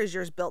choreographer. Is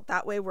yours built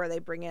that way where they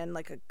bring in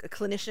like a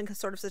clinician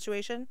sort of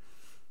situation?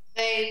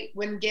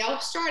 When Gail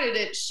started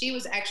it, she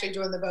was actually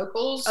doing the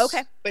vocals.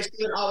 Okay. But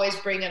she would always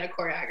bring in a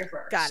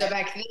choreographer. Got it. So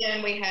back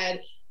then we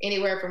had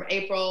anywhere from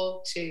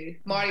April to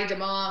Marty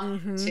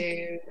DeMont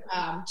to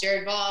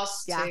Jared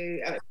Voss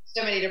to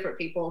so many different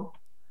people.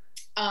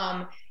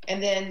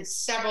 And then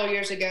several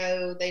years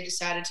ago, they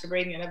decided to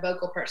bring in a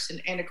vocal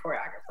person and a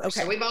choreographer.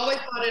 Okay. So we've always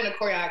brought in a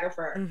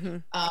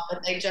choreographer,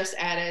 but they just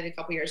added a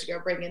couple years ago,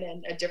 bringing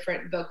in a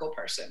different vocal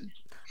person.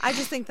 I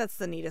just think that's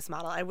the neatest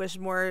model. I wish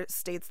more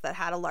states that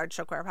had a large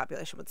show choir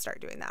population would start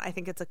doing that. I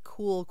think it's a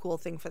cool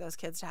thing for those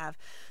kids to have.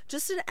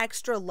 Just an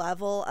extra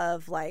level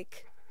of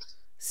like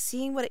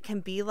seeing what it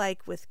can be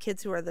like with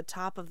kids who are the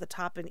top of the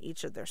top in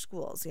each of their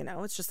schools. You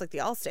know, it's just like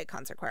the all-state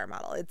concert choir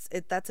model.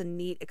 That's a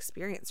neat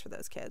experience for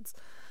those kids.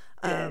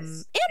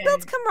 And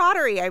builds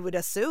camaraderie, I would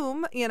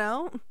assume, you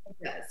know.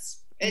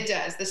 It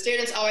does. The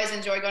students always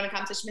enjoy going to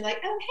competition and be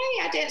like, oh,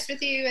 hey, I danced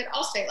with you at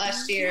All-State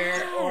last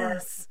year. Or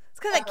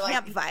kind of that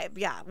camp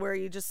vibe, where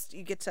you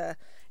get to,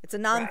 it's a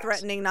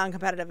non-threatening,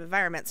 non-competitive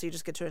environment, so you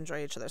just get to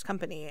enjoy each other's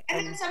company.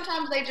 And then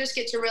sometimes they just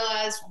get to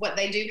realize what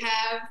they do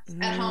have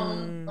at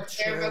home with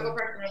their vocal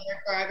person or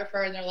their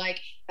choreographer, and they're like,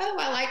 oh,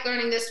 I like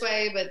learning this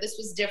way, but this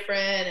was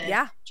different.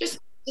 And just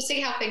to see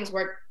how things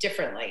work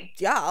differently.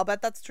 Yeah, I'll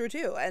bet that's true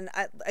too. And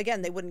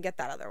again, they wouldn't get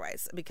that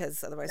otherwise,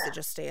 because otherwise they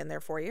just stay in there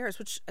 4 years,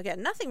 which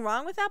again, nothing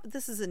wrong with that, but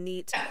this is a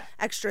neat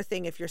extra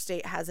thing. If your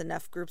state has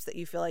enough groups that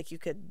you feel like you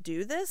could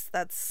do this,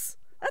 that's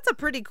a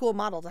pretty cool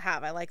model to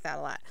have. I like that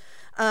a lot.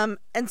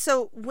 And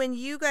so when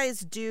you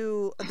guys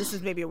do, this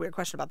is maybe a weird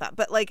question about that,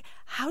 but like,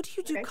 how do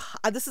you do,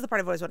 this is the part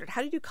I've always wondered,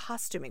 how do you do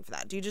costuming for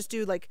that? Do you just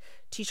do like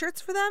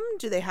t-shirts for them?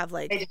 Do they have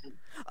like,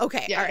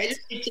 okay. Yeah, all right. they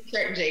just do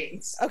t-shirt and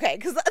jeans. Okay.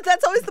 Cause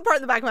that's always the part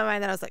in the back of my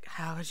mind that I was like,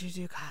 how would you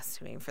do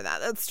costuming for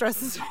that? That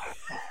stresses me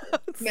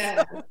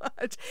out so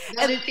much.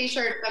 They'll do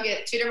t-shirts. They'll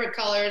get 2 different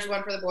colors,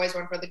 one for the boys,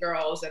 one for the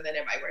girls, and then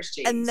everybody wears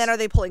jeans. And then are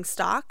they pulling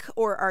stock,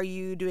 or are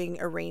you doing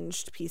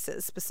arranged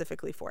pieces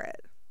specifically for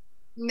it?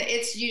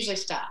 It's usually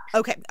stock.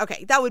 Okay.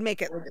 That would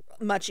make it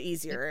much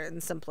easier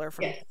and simpler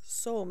for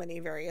so many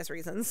various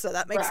reasons. So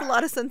that makes a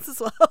lot of sense as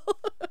well.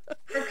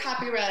 For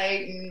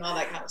copyright and all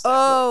that kind of stuff.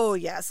 Oh,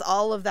 yes.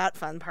 All of that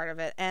fun part of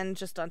it. And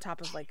just on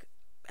top of like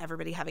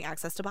everybody having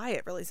access to buy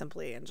it really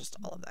simply, and just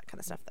all of that kind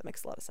of stuff. That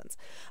makes a lot of sense.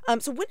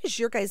 So when is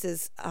your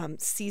guys'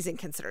 season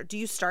considered? Do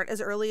you start as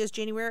early as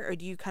January, or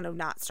do you kind of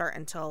not start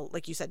until,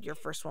 like you said, your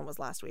first one was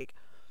last week?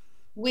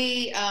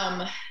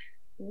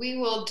 We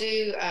will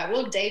do,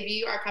 we'll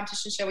debut our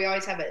competition show. We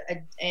always have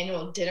an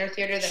annual dinner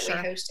theater that we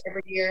host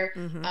every year.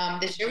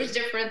 This year was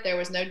different. There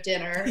was no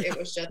dinner. It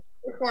was just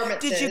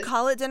performances. Did you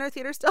call it dinner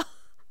theater still?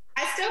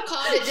 I still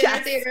called it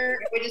dinner theater.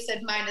 We just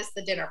said minus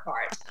the dinner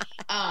part.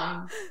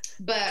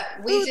 But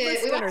we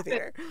dinner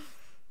theater.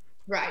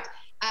 Right.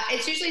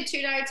 It's usually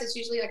 2 nights. It's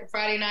usually like a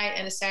Friday night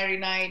and a Saturday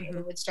night. And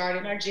we would start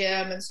in our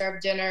gym and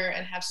serve dinner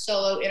and have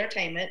solo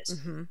entertainment,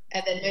 and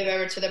then move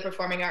over to the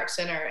Performing Arts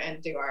Center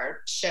and do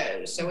our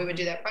shows. So we would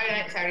do that Friday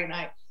night, Saturday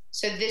night.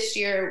 So this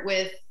year,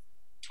 with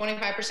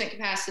 25%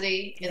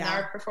 capacity in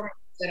our Performing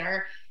Arts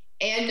Center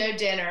and no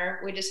dinner,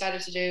 we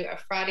decided to do a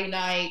Friday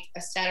night,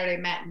 a Saturday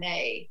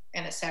matinee,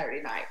 and a Saturday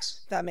night.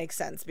 That makes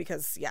sense,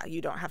 because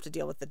you don't have to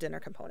deal with the dinner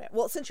component.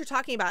 Well, since you're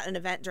talking about an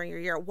event during your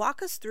year,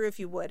 walk us through, if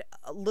you would,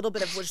 a little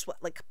bit of just what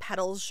like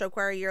Petals Show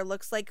Choir year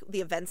looks like, the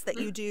events that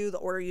you do, the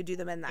order you do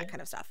them in, that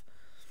kind of stuff.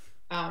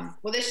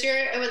 Well, this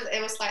year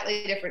it was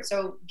slightly different.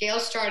 So Gail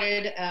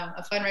started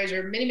a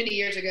fundraiser many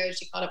years ago.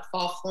 She called it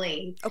Fall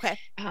Fling. Okay.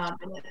 And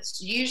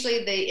it's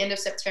usually the end of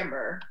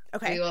September.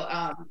 Okay. We will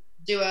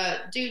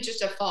do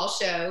just a fall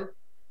show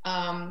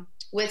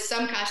with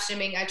some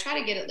costuming. I try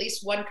to get at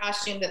least one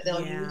costume that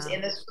they'll use in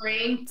the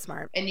spring.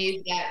 Smart. And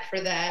use that for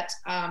that.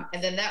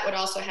 And then that would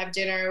also have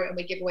dinner, and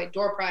we give away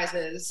door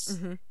prizes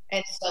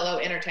and solo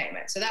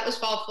entertainment. So that was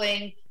Fall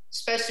Fling.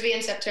 Supposed to be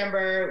in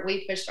September.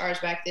 We pushed ours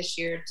back this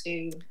year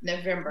to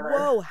November.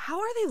 Whoa, how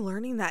are they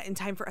learning that in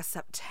time for a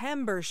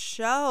September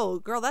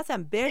show? Girl, that's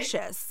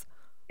ambitious.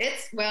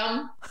 It's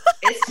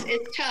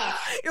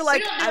tough. You're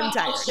like, I'm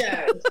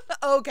tired.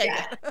 Okay.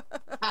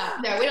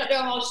 No, we don't do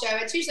a whole show.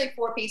 It's usually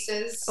 4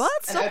 pieces. Well,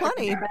 that's still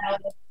plenty.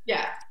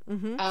 Yeah.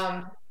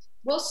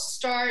 We'll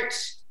start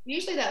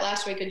usually that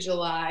last week of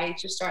July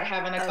to start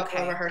having a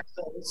couple of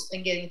rehearsals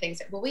and getting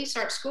things. Well, we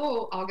start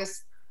school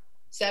August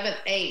 7th,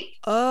 8th.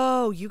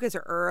 Oh, you guys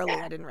are early.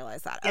 I didn't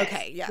realize that. Yes.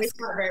 Okay, yes. We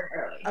start very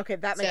early. Okay,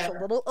 that makes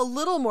a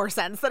little more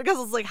sense,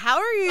 because it's like, how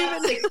are you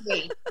even 6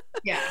 weeks.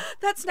 Yeah.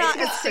 That's not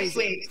as crazy. 6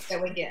 weeks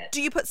that we get. Do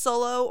you put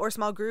solo or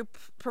small group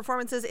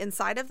performances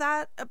inside of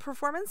that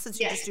performance, since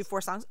you just do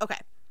 4 songs? Okay.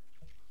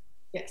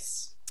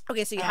 Yes.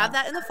 Okay, so you have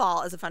that in the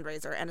fall as a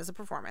fundraiser and as a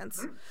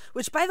performance,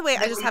 which, by the way,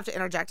 I just have to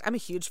interject. I'm a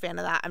huge fan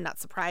of that. I'm not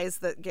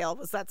surprised that Gail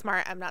was that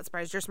smart. I'm not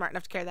surprised you're smart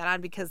enough to carry that on,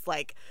 because,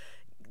 like,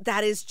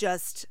 that is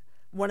just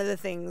one of the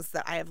things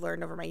that I have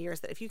learned over my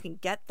years, that if you can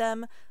get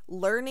them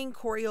learning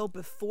choreo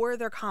before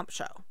their comp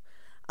show,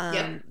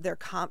 their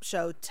comp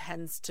show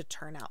tends to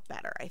turn out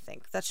better. I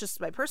think that's just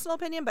my personal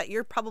opinion, but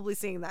you're probably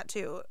seeing that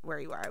too where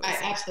you are.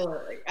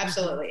 Absolutely.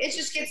 It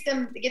just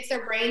gets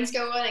their brains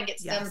going and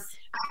gets them.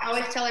 I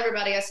always tell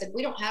everybody, I said,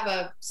 we don't have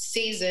a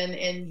season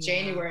in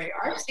January.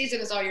 Our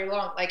season is all year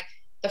long. Like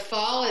the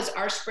fall is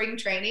our spring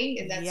training,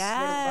 and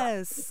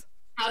that's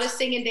how to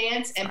sing and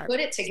dance and put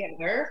it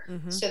together.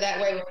 So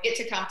that way when we get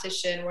to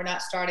competition, we're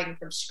not starting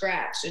from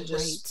scratch and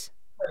just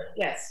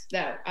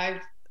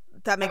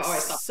that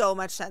makes so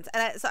much sense.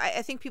 And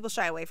I think people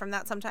shy away from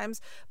that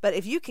sometimes, but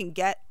if you can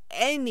get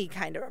any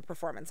kind of a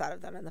performance out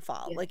of them in the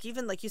fall, like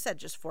even like you said,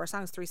 just 4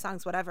 songs, 3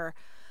 songs, whatever.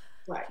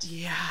 Right.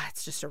 Yeah,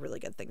 it's just a really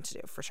good thing to do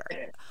for sure.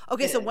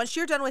 Okay, so once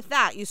you're done with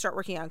that, you start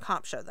working on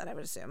comp show then, I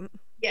would assume.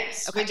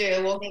 Yes, we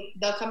do.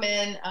 They'll come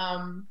in.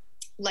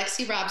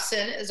 Lexi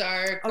Robson is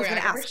our choreographer. I was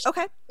going to ask.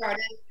 Okay.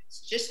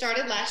 Just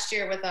started last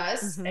year with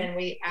us, and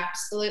we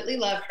absolutely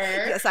love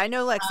her. Yes, I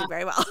know Lexi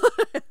very well.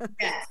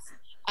 Yes.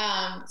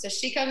 So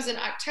she comes in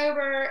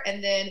October,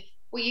 and then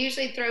we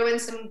usually throw in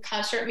some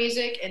concert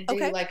music and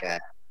do like a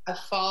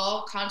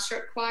fall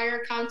concert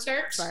choir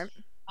concert. Right.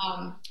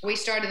 We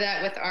started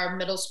that with our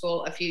middle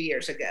school a few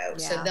years ago.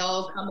 Yeah. So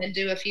they'll come and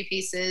do a few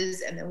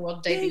pieces, and then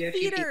we'll debut a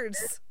few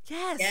pieces.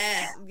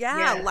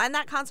 Yes. Line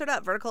that concert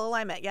up. Vertical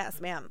alignment.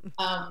 Yes, ma'am.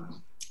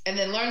 And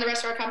then learn the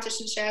rest of our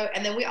competition show.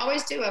 And then we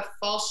always do a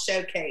fall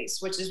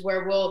showcase, which is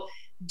where we'll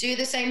do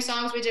the same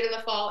songs we did in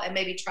the fall and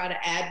maybe try to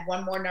add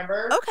one more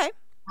number. Okay.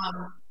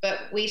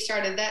 But we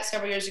started that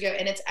several years ago,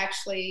 and it's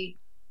actually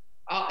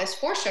it's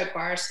 4 show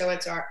choirs. So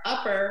it's our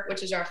upper,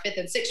 which is our 5th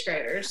and 6th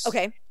graders.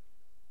 Okay.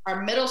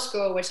 Our middle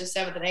school, which is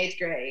 7th and 8th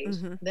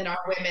grade. Then our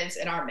women's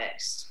and our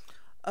mixed.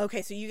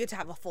 Okay, so you get to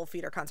have a full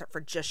feeder concert for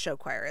just show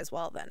choir as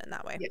well then in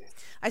that way. Yes.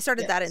 I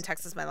started that in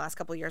Texas my last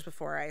couple of years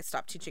before I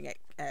stopped teaching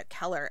at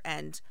Keller,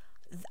 and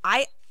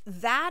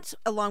that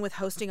along with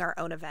hosting our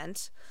own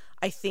event,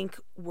 I think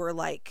were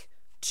like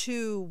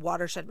 2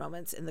 watershed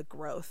moments in the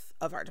growth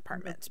of our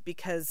department,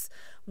 because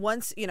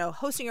once,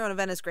 hosting your own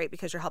event is great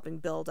because you're helping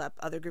build up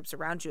other groups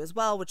around you as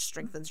well, which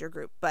strengthens your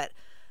group, but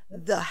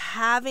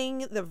having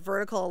the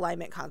vertical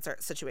alignment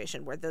concert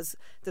situation where those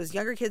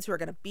younger kids who are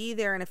going to be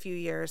there in a few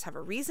years have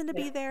a reason to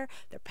be there,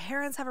 their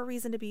parents have a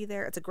reason to be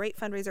there. It's a great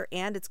fundraiser,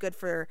 and it's good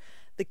for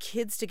the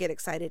kids to get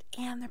excited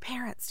and their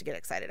parents to get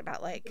excited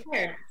about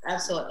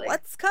absolutely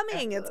what's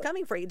coming. It's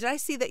coming for you. Did I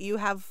see that you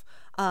have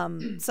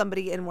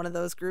somebody in one of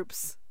those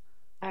groups?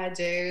 I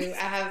do.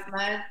 I have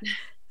my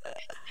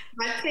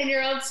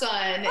 10-year-old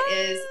son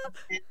is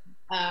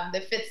the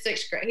 5th,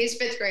 6th grade. He's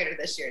 5th grader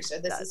this year, so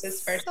this is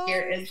his first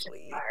year in show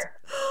choir.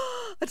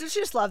 I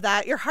just love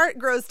that. Your heart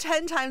grows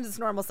 10 times its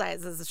normal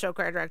size as a show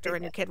choir director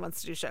when your kid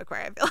wants to do show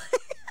choir, I feel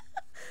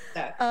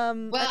like.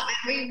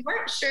 We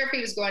weren't sure if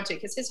he was going to,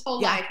 because his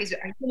whole life he's,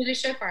 are you going to do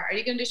show choir? Are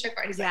you going to do show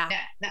choir? He's like,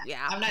 no,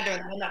 I'm not doing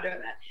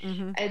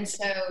that. And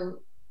so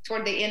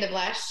toward the end of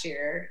last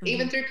year,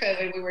 even through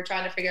COVID, we were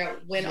trying to figure out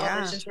when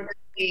auditions were going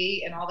to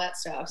be and all that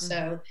stuff.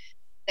 So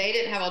they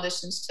didn't have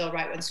auditions till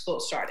right when school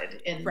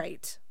started in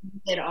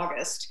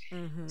mid-August.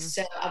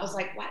 So I was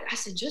like, what? I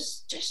said,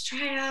 just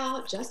try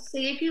out, just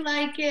see if you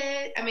like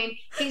it. I mean,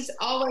 he's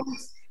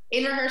always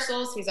in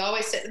rehearsals. He's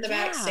always sitting in the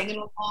back singing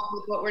along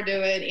with what we're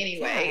doing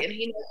anyway. And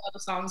he knows all the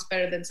songs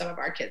better than some of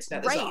our kids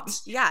know the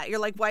songs. Yeah. You're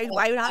like, why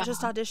not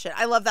just audition?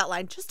 I love that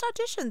line. Just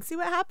audition, see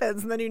what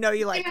happens. And then you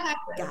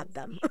got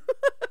them.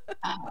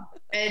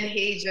 And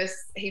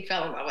he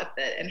fell in love with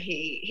it, and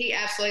he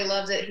absolutely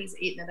loves it. He's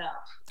eating it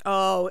up.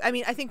 Oh, I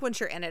mean, I think once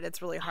you're in it,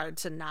 it's really hard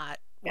to not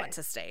want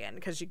to stay in,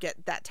 because you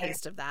get that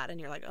taste of that and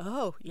you're like,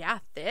 oh yeah,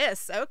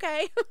 this,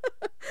 okay.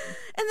 And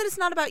then it's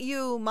not about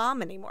you,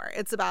 mom, anymore.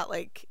 It's about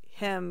like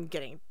him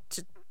getting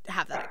to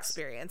have that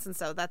experience. And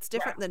so that's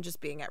different than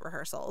just being at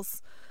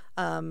rehearsals.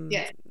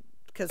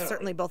 Because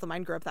certainly both of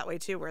mine grew up that way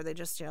too, where they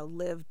just,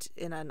 lived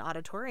in an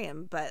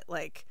auditorium, but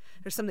like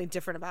there's something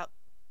different about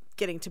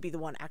getting to be the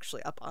one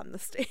actually up on the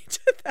stage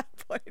at that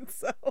point.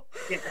 So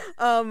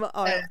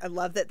I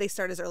love that they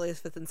start as early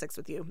as 5th and 6th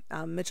with you.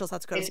 Mitchell,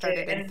 South Dakota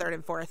started in 3rd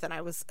and 4th, and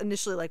I was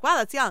initially like, wow,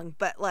 that's young,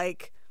 but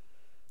like,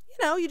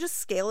 you just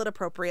scale it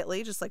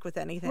appropriately, just like with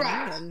anything.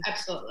 And,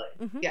 absolutely.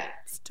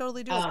 It's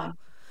totally doable.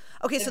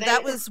 Okay, so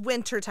that was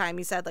winter time,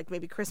 you said, like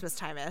maybe Christmas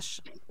time-ish.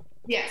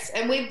 Yes,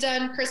 and we've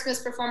done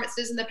Christmas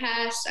performances in the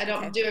past. I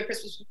don't do a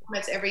Christmas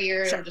performance every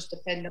year. It'll just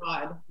depend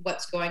on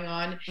what's going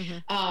on.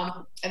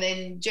 And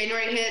then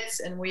January hits,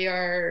 and we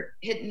are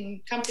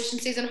hitting competition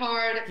season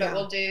hard, but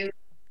we'll do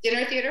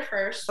dinner theater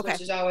first,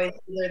 which is always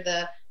either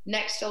the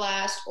next to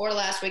last or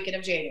last weekend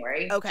of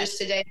January. Just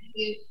today,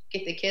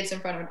 get the kids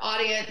in front of an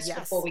audience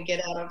before we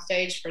get out on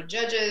stage for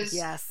judges.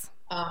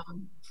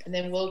 And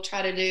then we'll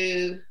try to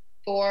do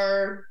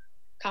 4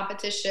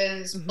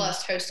 competitions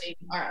plus hosting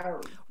our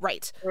own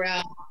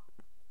throughout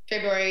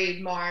February,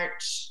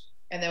 March,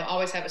 And they'll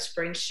always have a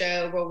spring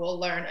show where we'll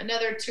learn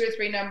another 2 or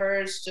 3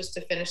 numbers just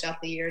to finish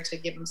out the year to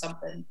give them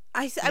something.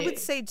 I would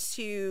say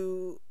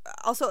too,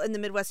 also in the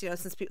Midwest,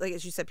 since people, like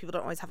as you said, people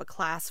don't always have a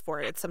class for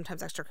it. It's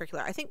sometimes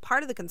extracurricular. I think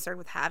part of the concern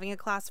with having a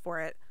class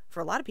for it for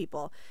a lot of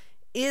people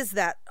is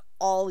that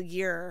all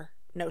year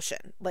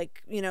notion.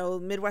 Like,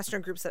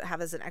 Midwestern groups that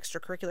have as an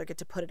extracurricular get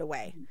to put it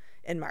away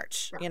in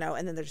March, and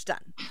then they're just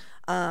done.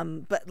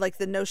 But like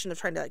the notion of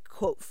trying to like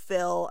quote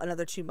fill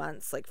another 2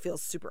 months like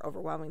feels super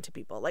overwhelming to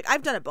people. Like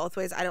I've done it both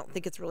ways. I don't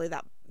think it's really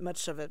that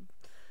much of an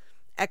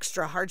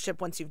extra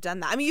hardship once you've done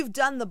that. I mean, you've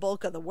done the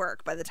bulk of the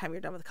work by the time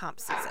you're done with comp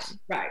season.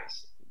 Right.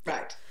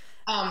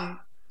 A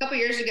couple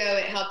years ago,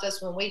 it helped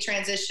us when we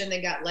transitioned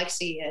and got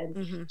Lexi in.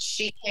 Mm-hmm.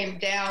 She came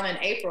down in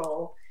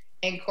April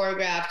and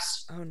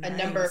choreographed a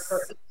number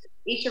for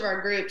each of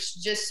our groups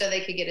just so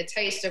they could get a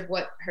taste of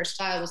what her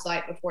style was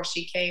like before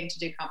she came to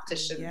do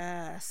competition.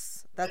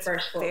 Yes. That's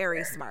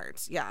very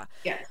smart. Yeah.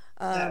 Yeah.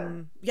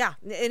 Yeah.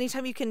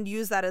 Anytime you can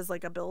use that as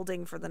like a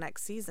building for the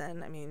next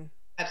season, I mean,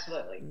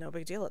 absolutely. No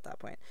big deal at that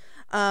point.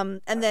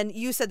 And then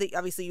you said that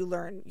obviously you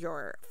learn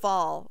your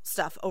fall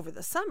stuff over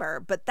the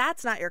summer, but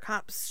that's not your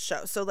comp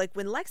show. So like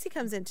when Lexi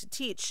comes in to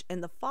teach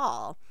in the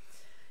fall,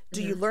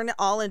 do you learn it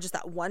all in just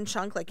that one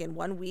chunk, like in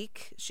 1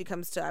 week? She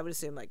comes to, I would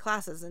assume, like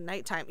classes and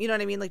nighttime. You know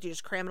what I mean? Like, do you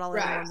just cram it all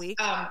in 1 week?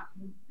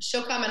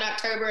 She'll come in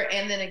October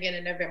and then again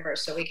in November.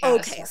 So we kind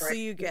of separate. So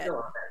you get,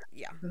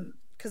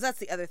 because that's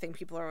the other thing.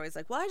 People are always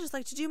like, well, I just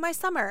like to do my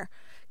summer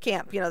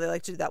camp. They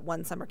like to do that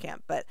one summer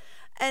camp.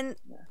 I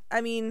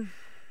mean,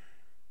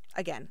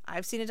 again,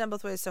 I've seen it done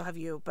both ways. So have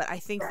you. But I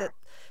think that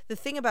the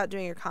thing about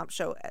doing your comp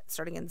show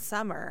starting in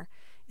summer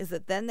is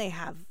that then they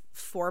have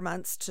 4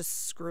 months to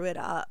screw it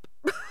up.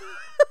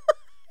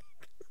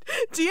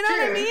 Do you know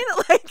what I mean?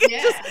 Like,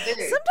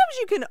 sometimes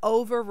you can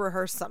over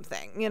rehearse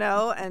something,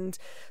 and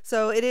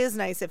so it is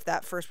nice if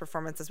that first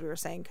performance, as we were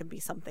saying, can be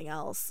something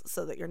else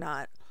so that you're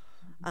not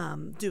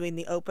doing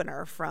the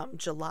opener from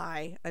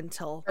July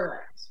until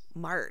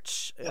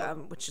March,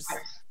 which is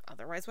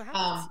otherwise what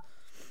happens.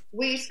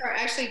 We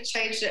actually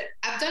changed it.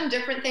 I've done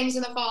different things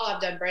in the fall.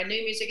 I've done brand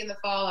new music in the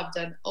fall. I've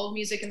done old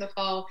music in the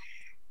fall.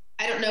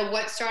 I don't know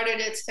what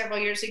started it several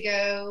years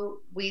ago.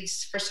 We,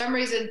 for some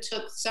reason,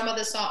 took some of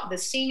the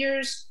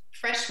seniors'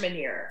 freshman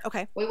year.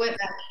 Okay. We went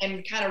back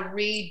and kind of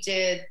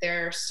redid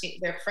their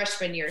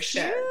freshman year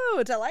show.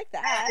 Cute. I like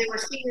that. They were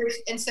seniors,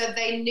 and so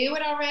they knew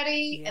it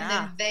already, and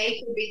then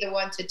they could be the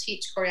one to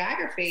teach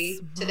choreography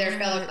to their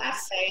fellow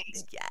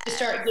classmates to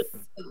start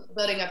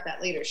building up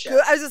that leadership.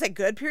 I was going to say,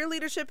 good peer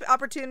leadership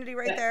opportunity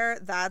there.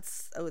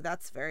 That's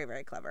very,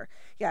 very clever.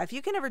 Yeah, if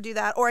you can ever do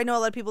that, or I know a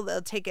lot of people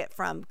that'll take it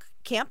from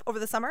camp over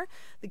the summer.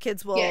 The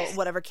kids will,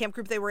 whatever camp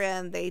group they were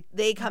in,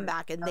 they come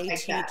back and they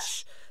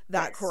teach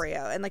that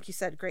choreo. And like you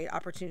said, great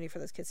opportunity for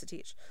those kids to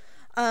teach.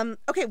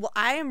 Okay, well,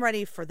 I am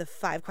ready for the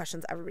 5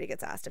 questions everybody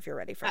gets asked, if you're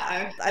ready for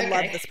that. I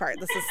love this part.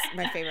 This is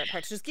my favorite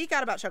part, to just geek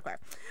out about show choir.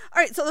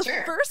 All right, so the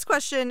first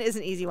question is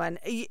an easy one.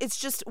 It's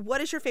just,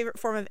 what is your favorite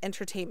form of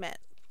entertainment,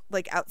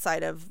 like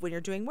outside of when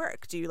you're doing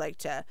work? Do you like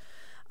to...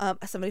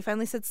 somebody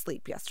finally said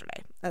sleep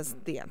yesterday as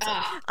the answer.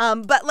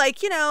 But like,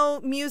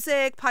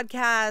 music,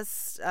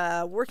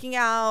 podcasts, working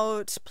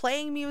out,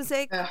 playing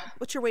music.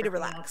 What's your way to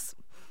relax?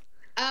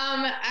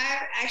 I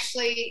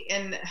actually,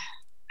 and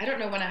I don't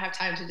know when I have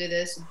time to do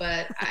this,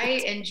 but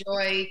I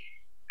enjoy,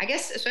 I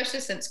guess, especially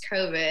since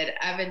COVID,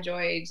 I've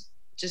enjoyed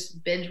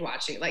just binge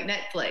watching like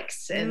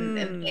Netflix and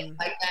things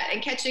like that,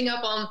 and catching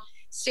up on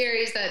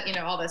series that,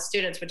 all the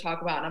students would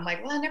talk about. And I'm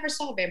like, well, I never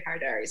saw Vampire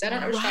Diaries. I don't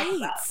know what you're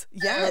talking about.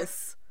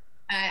 Yes.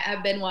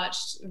 I've been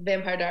watched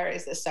Vampire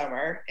Diaries this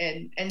summer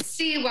and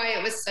see why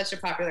it was such a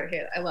popular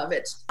hit. I love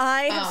it.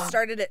 I have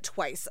started it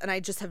twice and I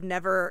just have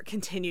never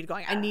continued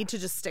going. I need to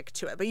just stick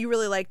to it. But you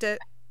really liked it?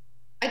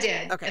 I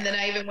did. Okay. And then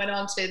I even went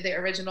on to the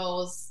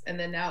originals and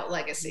then now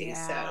Legacy.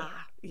 Yeah. So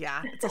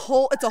yeah, it's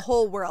a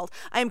whole world.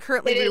 I am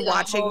currently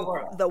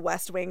rewatching The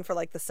West Wing for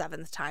like the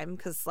 7th time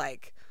because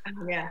like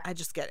I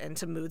just get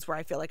into moods where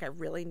I feel like I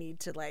really need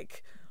to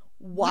like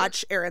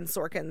watch Aaron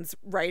Sorkin's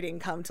writing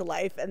come to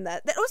life, and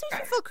that always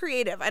makes me feel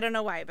creative. I don't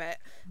know why, but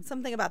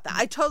something about that.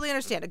 I totally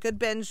understand. A good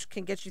binge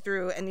can get you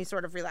through any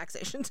sort of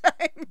relaxation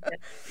time.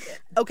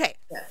 Okay,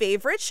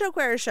 favorite show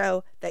choir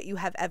show that you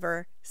have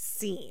ever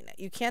seen.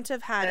 You can't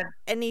have had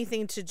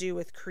anything to do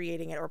with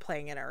creating it or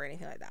playing it or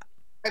anything like that.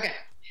 Okay.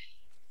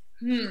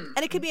 And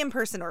it could be in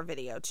person or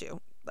video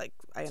too. Like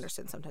I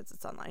understand sometimes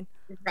it's online.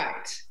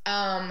 Right.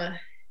 I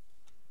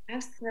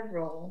have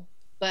several,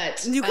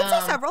 but you can say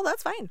several.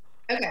 That's fine.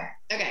 Okay.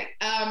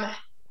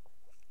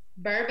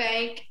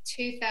 Burbank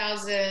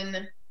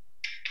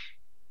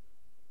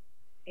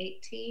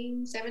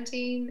 2018,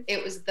 17.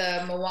 It was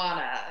the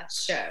Moana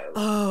show.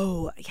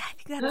 Oh, yeah, I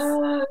think that's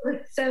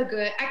it's so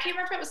good. I can't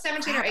remember if it was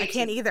 17 or 18. I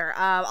can't either.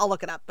 I'll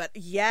look it up, but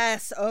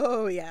yes.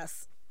 Oh,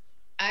 yes.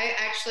 I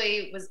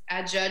actually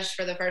I judged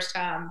for the first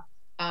time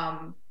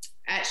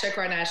at Show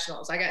Choir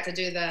Nationals. I got to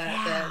do the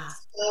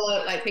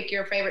solo, like pick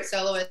your favorite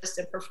soloist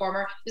and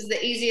performer. This is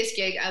the easiest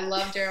gig. I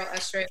love Daryl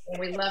Estridge and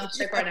we love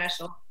Show Choir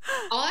National.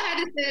 All I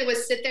had to do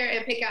was sit there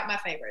and pick out my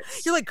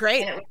favorites. You're like,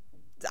 great.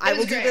 I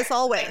will do this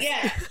always. Like,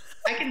 yeah,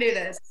 I can do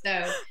this.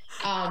 So,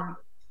 I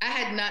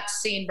had not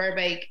seen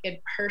Burbank in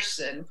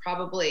person.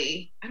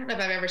 Probably, I don't know if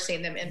I've ever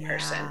seen them in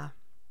person.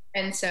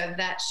 And so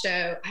that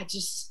show,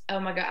 oh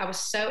my God, I was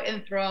so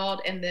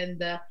enthralled. And then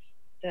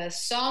the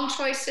song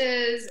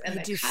choices and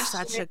they do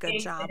such a good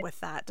job with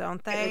that,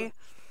 don't they?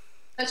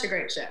 Such a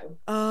great show.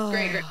 Oh,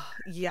 great.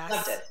 Yes.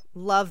 Loved it.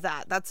 Love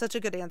that. That's such a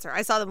good answer.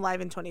 I saw them live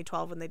in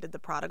 2012 when they did the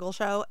Prodigal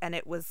show, and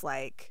it was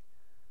like,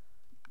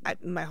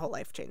 my whole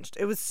life changed.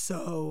 It was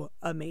so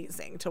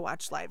amazing to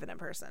watch live and in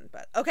person.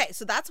 But okay,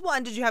 so that's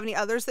one. Did you have any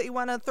others that you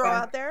want to throw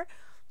out there?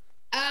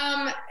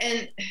 And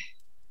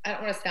I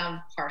don't want to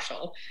sound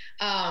partial,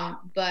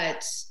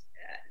 but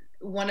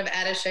one of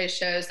Attaché's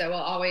shows that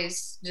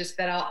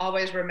I'll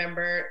always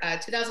remember,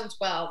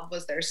 2012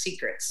 was their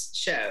Secrets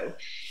show.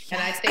 And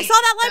I think I saw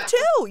that live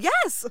too.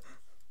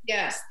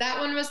 Yes. That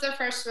one was the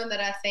first one that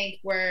I think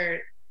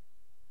where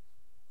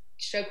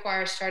show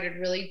choir started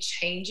really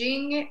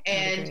changing,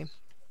 and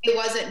it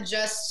wasn't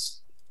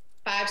just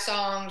 5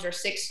 songs or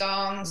 6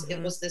 songs.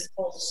 It was this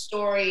whole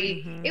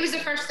story. It was the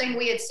first thing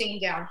we had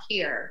seen down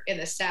here in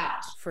the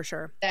South. For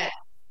sure. That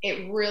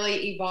it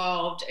really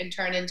evolved and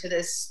turned into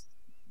this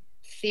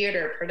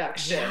theater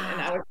production.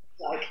 And I was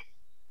like,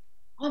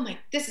 oh my,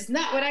 this is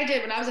not what I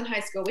did when I was in high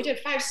school. We did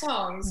 5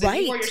 songs. Right.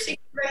 And you wore your secret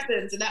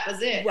lessons, and that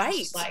was it. Right. I was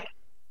just like,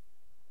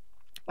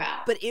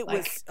 wow. But it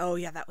was,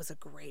 that was a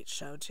great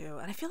show too.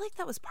 And I feel like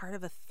that was part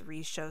of a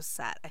 3-show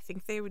set. I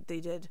think they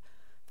did,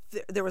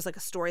 there was like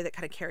a story that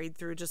kind of carried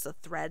through, just a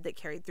thread that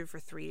carried through for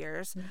 3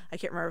 years. I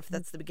can't remember if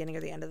that's the beginning or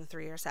the end of the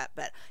 3-year set,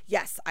 but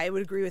yes, I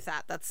would agree with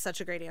that. That's such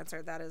a great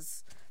answer. That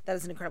is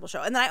an incredible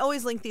show. And then I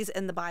always link these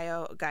in the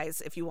bio, guys.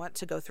 If you want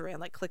to go through and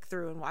like click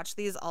through and watch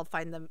these, I'll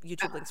find the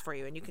YouTube links for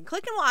you, and you can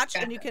click and watch,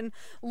 and you can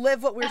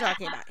live what we're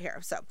talking about here.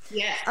 So,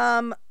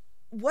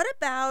 what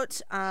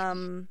about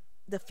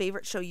the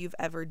favorite show you've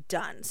ever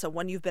done? So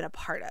one you've been a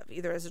part of,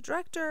 either as a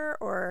director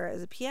or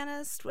as a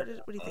pianist. What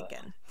are you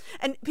thinking?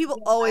 And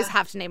people always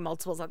have to name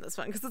multiples on this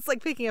one because it's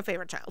like picking a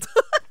favorite child.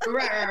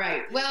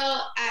 Right.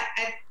 Well,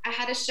 I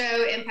had a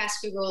show in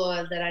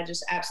Pascagoula that I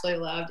just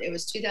absolutely loved. It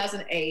was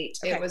 2008.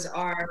 Okay. It was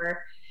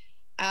our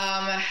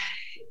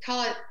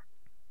call it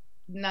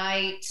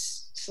night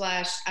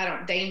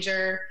 /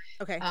 danger.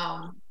 Okay.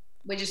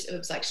 It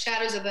was like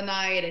Shadows of the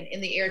Night and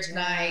In the Air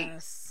Tonight.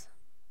 Yes.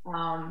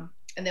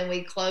 And then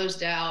we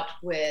closed out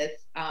with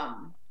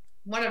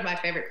one of my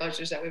favorite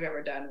closures that we've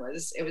ever done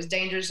was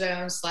Danger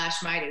Zone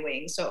 / Mighty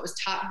Wings. So it was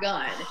Top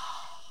Gun.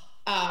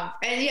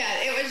 And yeah,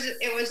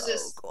 it was so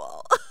just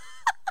cool.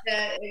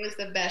 It was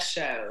the best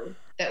show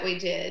that we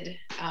did.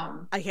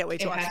 I can't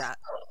wait to watch that.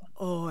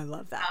 Oh, I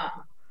love that.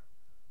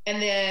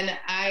 And then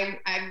I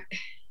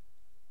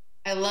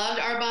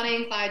loved our Bonnie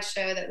and Clyde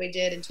show that we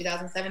did in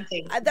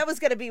 2017. That was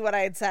going to be what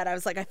I had said. I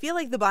was like, I feel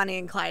like the Bonnie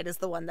and Clyde is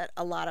the one that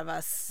a lot of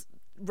us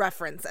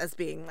reference as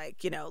being like,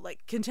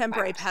 like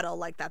contemporary pedal.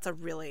 Like that's a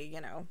really,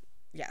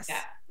 yes.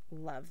 Yeah.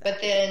 Love that.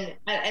 But then,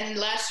 and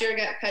last year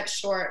got cut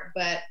short,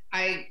 but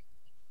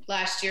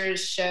last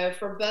year's show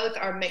for both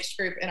our mixed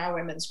group and our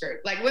women's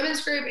group. Like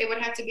women's group, it would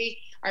have to be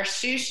our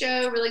shoe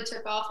show really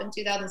took off in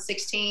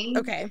 2016.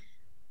 Okay.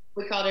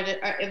 We called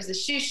it was the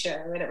shoe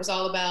show, and it was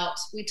all about,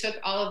 we took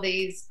all of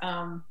these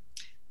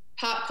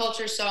pop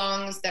culture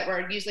songs that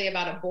were usually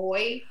about a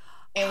boy,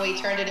 and we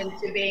turned it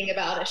into being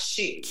about a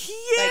shoe.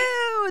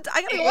 Cute!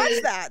 I gotta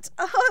watch that.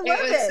 Oh, I love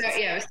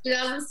it. It was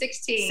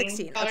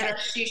 2016. Called it our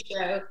shoe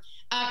show.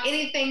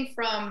 Anything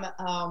from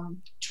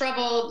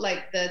Trouble,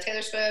 like the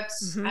Taylor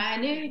Swift's I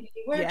Knew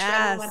You Were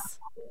Trouble.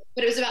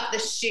 But it was about the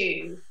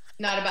shoe,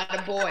 not about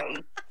a boy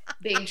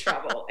being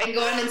trouble and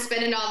going and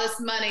spending all this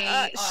money.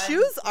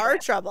 Shoes are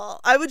trouble.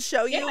 I would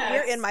show you.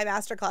 We're in my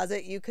master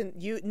closet.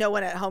 No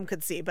one at home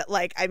could see, but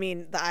like, I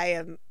mean,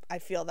 I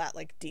feel that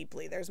like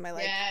deeply. There's my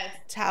like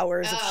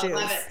towers of shoes.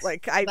 Love it.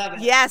 Like I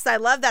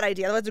love that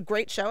idea. That was a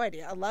great show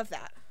idea. I love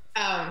that.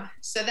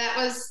 So that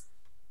was,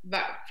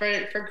 but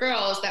for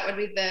girls, that would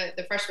be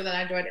the first one that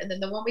I enjoyed. And then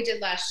the one we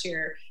did last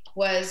year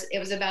was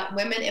about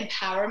women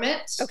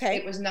empowerment. Okay.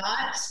 It was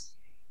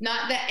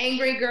not the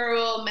angry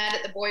girl mad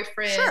at the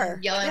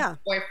boyfriend, yelling at the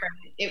boyfriend.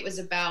 It was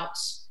about,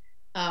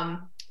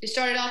 we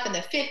started off in the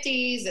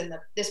 50s and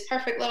this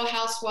perfect little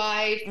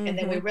housewife. And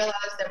then we realized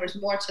there was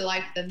more to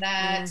life than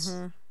that.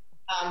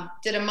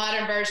 Did a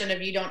modern version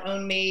of You Don't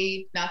Own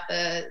Me.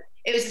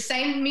 It was the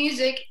same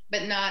music,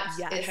 but not,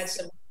 it had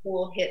some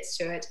cool hits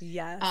to it.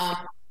 Yes.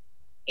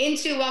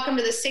 Into Welcome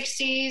to the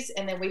 60s.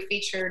 And then we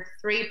featured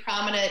 3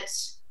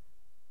 prominent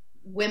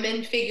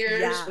women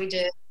figures. Yeah. We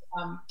did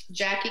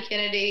Jackie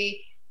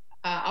Kennedy,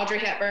 Audrey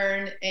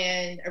Hepburn,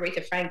 and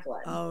Aretha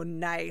Franklin. Oh,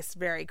 nice.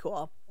 Very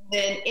cool.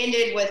 Then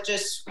ended with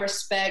just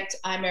Respect,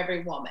 I'm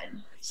Every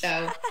Woman.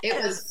 So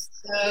it was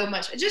so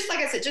much, just like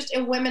I said, just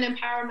in women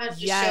empowerment,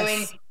 just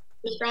showing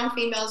the strong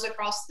females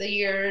across the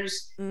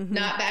years,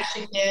 not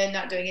bashing men,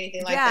 not doing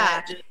anything like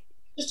that.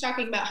 Just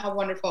talking about how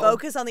wonderful.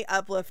 Focus on the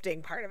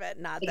uplifting part of it,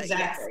 not that.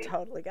 Yes,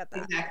 totally get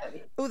that.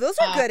 Exactly. Oh, those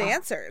are good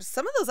answers.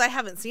 Some of those I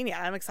haven't seen yet.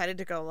 I'm excited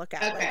to go look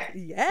at. Okay.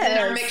 Yes. And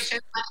our mixed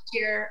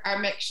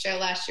show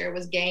last year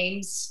was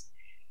games.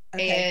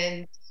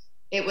 and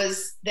it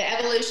was the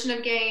evolution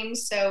of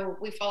games. So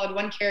we followed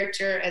one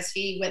character as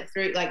he went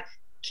through like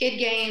kid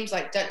games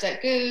like Duck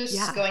Duck Goose,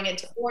 going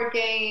into board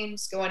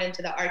games, going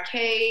into the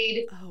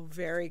arcade. Oh,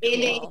 very cool.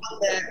 Ending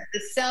the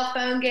cell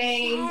phone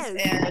games.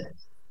 And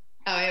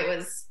it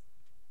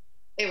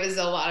was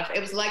a lot of, it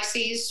was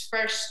Lexi's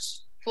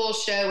first full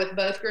show with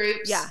both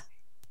groups. Yeah.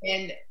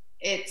 And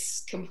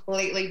it's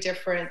completely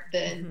different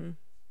than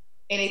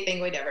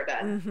anything we'd ever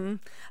done.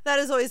 That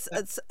is always,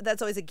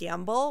 that's always a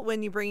gamble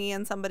when you're bringing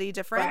in somebody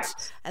different.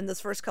 Right. And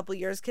those first couple of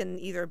years can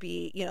either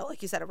be, you know,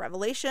 like you said, a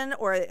revelation,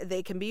 or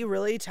they can be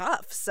really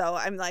tough. So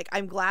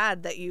I'm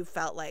glad that you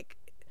felt like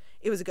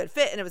it was a good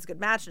fit and it was a good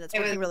match and it's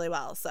working really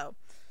well. So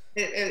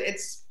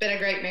it's been a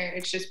great marriage.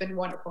 It's just been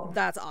wonderful.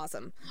 That's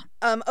awesome.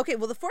 Okay,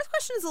 well, the fourth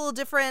question is a little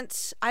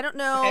different. I don't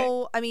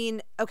know. I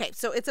mean,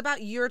 so it's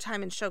about your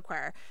time in show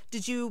choir.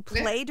 Did you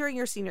play during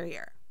your senior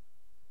year?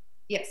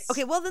 Yes.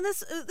 Okay, well, then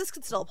this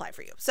could still apply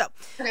for you. So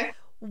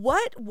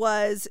what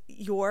was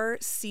your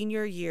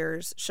senior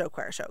year's show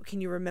choir show? Can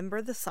you remember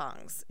the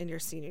songs in your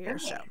senior year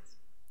show?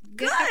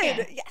 Good.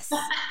 Yes.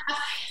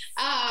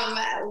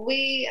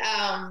 We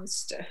I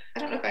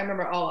don't know if I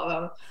remember all of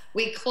them.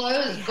 We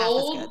closed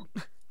Gold.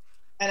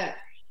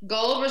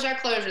 Gold was our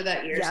closure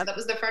that year. Yep. So that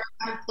was the first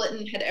time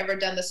Clinton had ever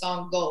done the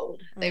song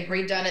Gold. They've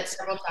redone it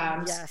several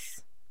times. Yes.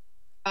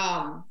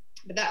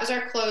 But that was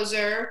our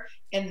closer.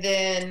 And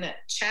then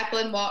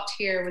Chaplain Walked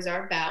Here was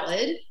our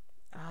ballad.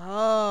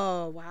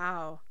 Oh,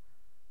 wow.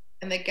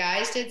 And the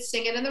guys did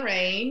Singing in the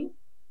Rain.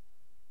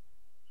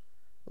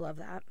 Love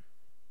that.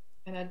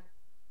 And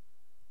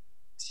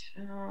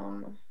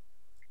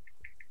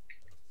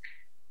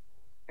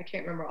I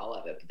can't remember all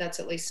of it, but that's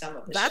at least some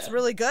of the That's show.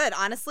 really good.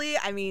 Honestly,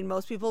 I mean,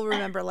 most people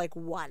remember like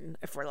one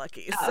if we're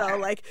lucky. So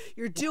like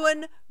you're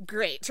doing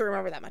great to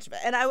remember that much of it.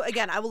 And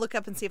I will look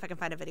up and see if I can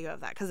find a video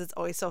of that, because it's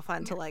always so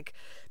fun to like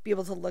be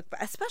able to look,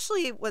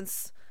 especially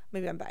once,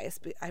 maybe I'm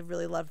biased, but I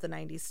really love the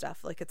 90s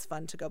stuff. Like it's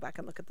fun to go back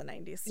and look at the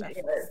 90s stuff. I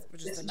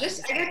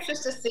guess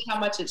just to see how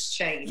much it's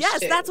changed. Yes,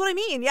 that's what I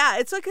mean. Yeah,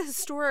 it's like a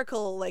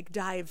historical like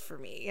dive for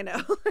me, you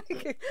know.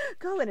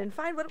 Go in and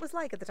find what it was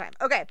like at the time.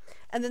 Okay,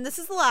 and then this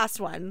is the last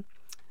one.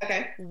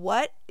 Okay.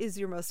 What is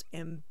your most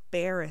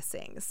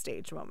embarrassing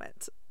stage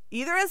moment?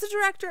 Either as a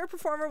director or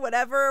performer,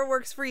 whatever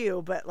works for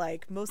you, but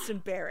like most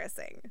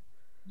embarrassing.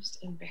 Most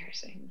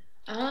embarrassing.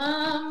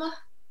 I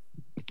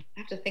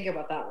have to think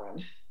about that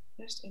one.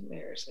 Most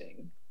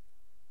embarrassing.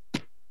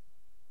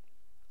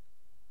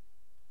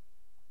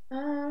 I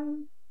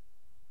don't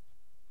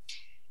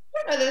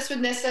know that this would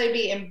necessarily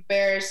be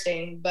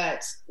embarrassing,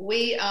 but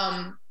we,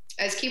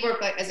 as a keyboard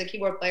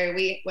player,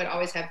 we would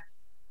always have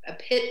a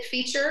pit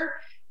feature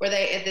where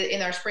they,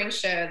 in our spring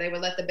show, they would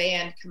let the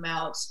band come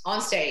out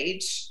on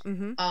stage.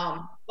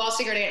 While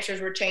singer dancers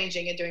were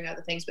changing and doing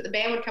other things, but the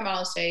band would come out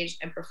on stage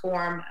and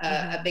perform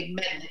a big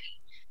medley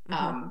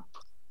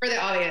for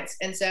the audience.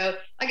 And so,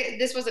 like,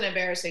 this wasn't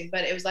embarrassing,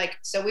 but it was like,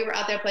 so we were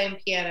out there playing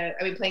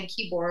playing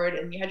keyboard,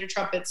 and you had your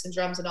trumpets and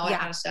drums and all that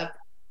kind of stuff.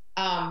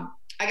 I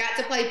got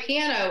to play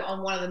piano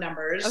on one of the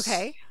numbers.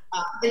 Okay.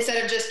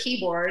 Instead of just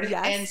keyboard.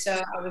 Yes. And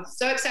so I was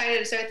so excited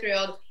and so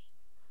thrilled.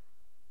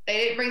 They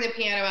didn't bring the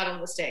piano out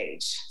on the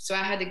stage, so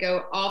I had to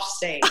go off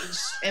stage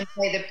and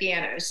play the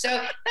piano. So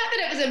not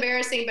that it was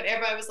embarrassing, but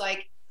everybody was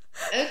like,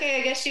 okay,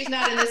 I guess she's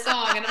not in the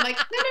song. And I'm like,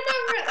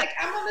 no, like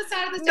I'm on the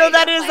side of the stage. No,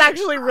 that is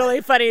actually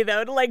really funny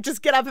though, to like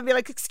just get up and be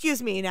like,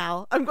 excuse me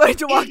now, I'm going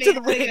to walk to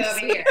the wings. Over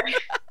here.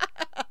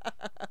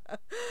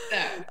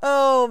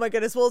 Oh my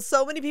goodness. Well,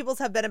 so many people's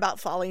have been about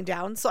falling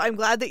down, so I'm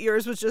glad that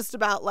yours was just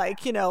about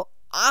like, you know,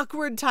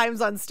 awkward times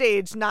on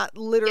stage, not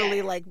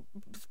literally like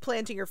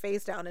planting your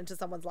face down into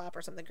someone's lap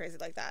or something crazy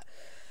like that.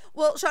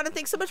 Well, Shauna,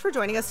 thanks so much for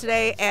joining us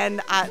today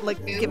and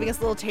like giving us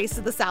a little taste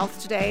of the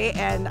South today.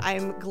 And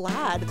I'm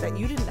glad that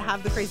you didn't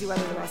have the crazy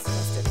weather the rest of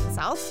us did in the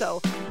South. So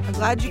I'm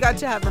glad you got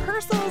to have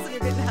rehearsals and you're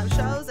going to have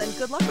shows, and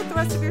good luck with the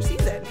rest of your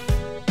season.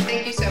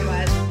 Thank you so much.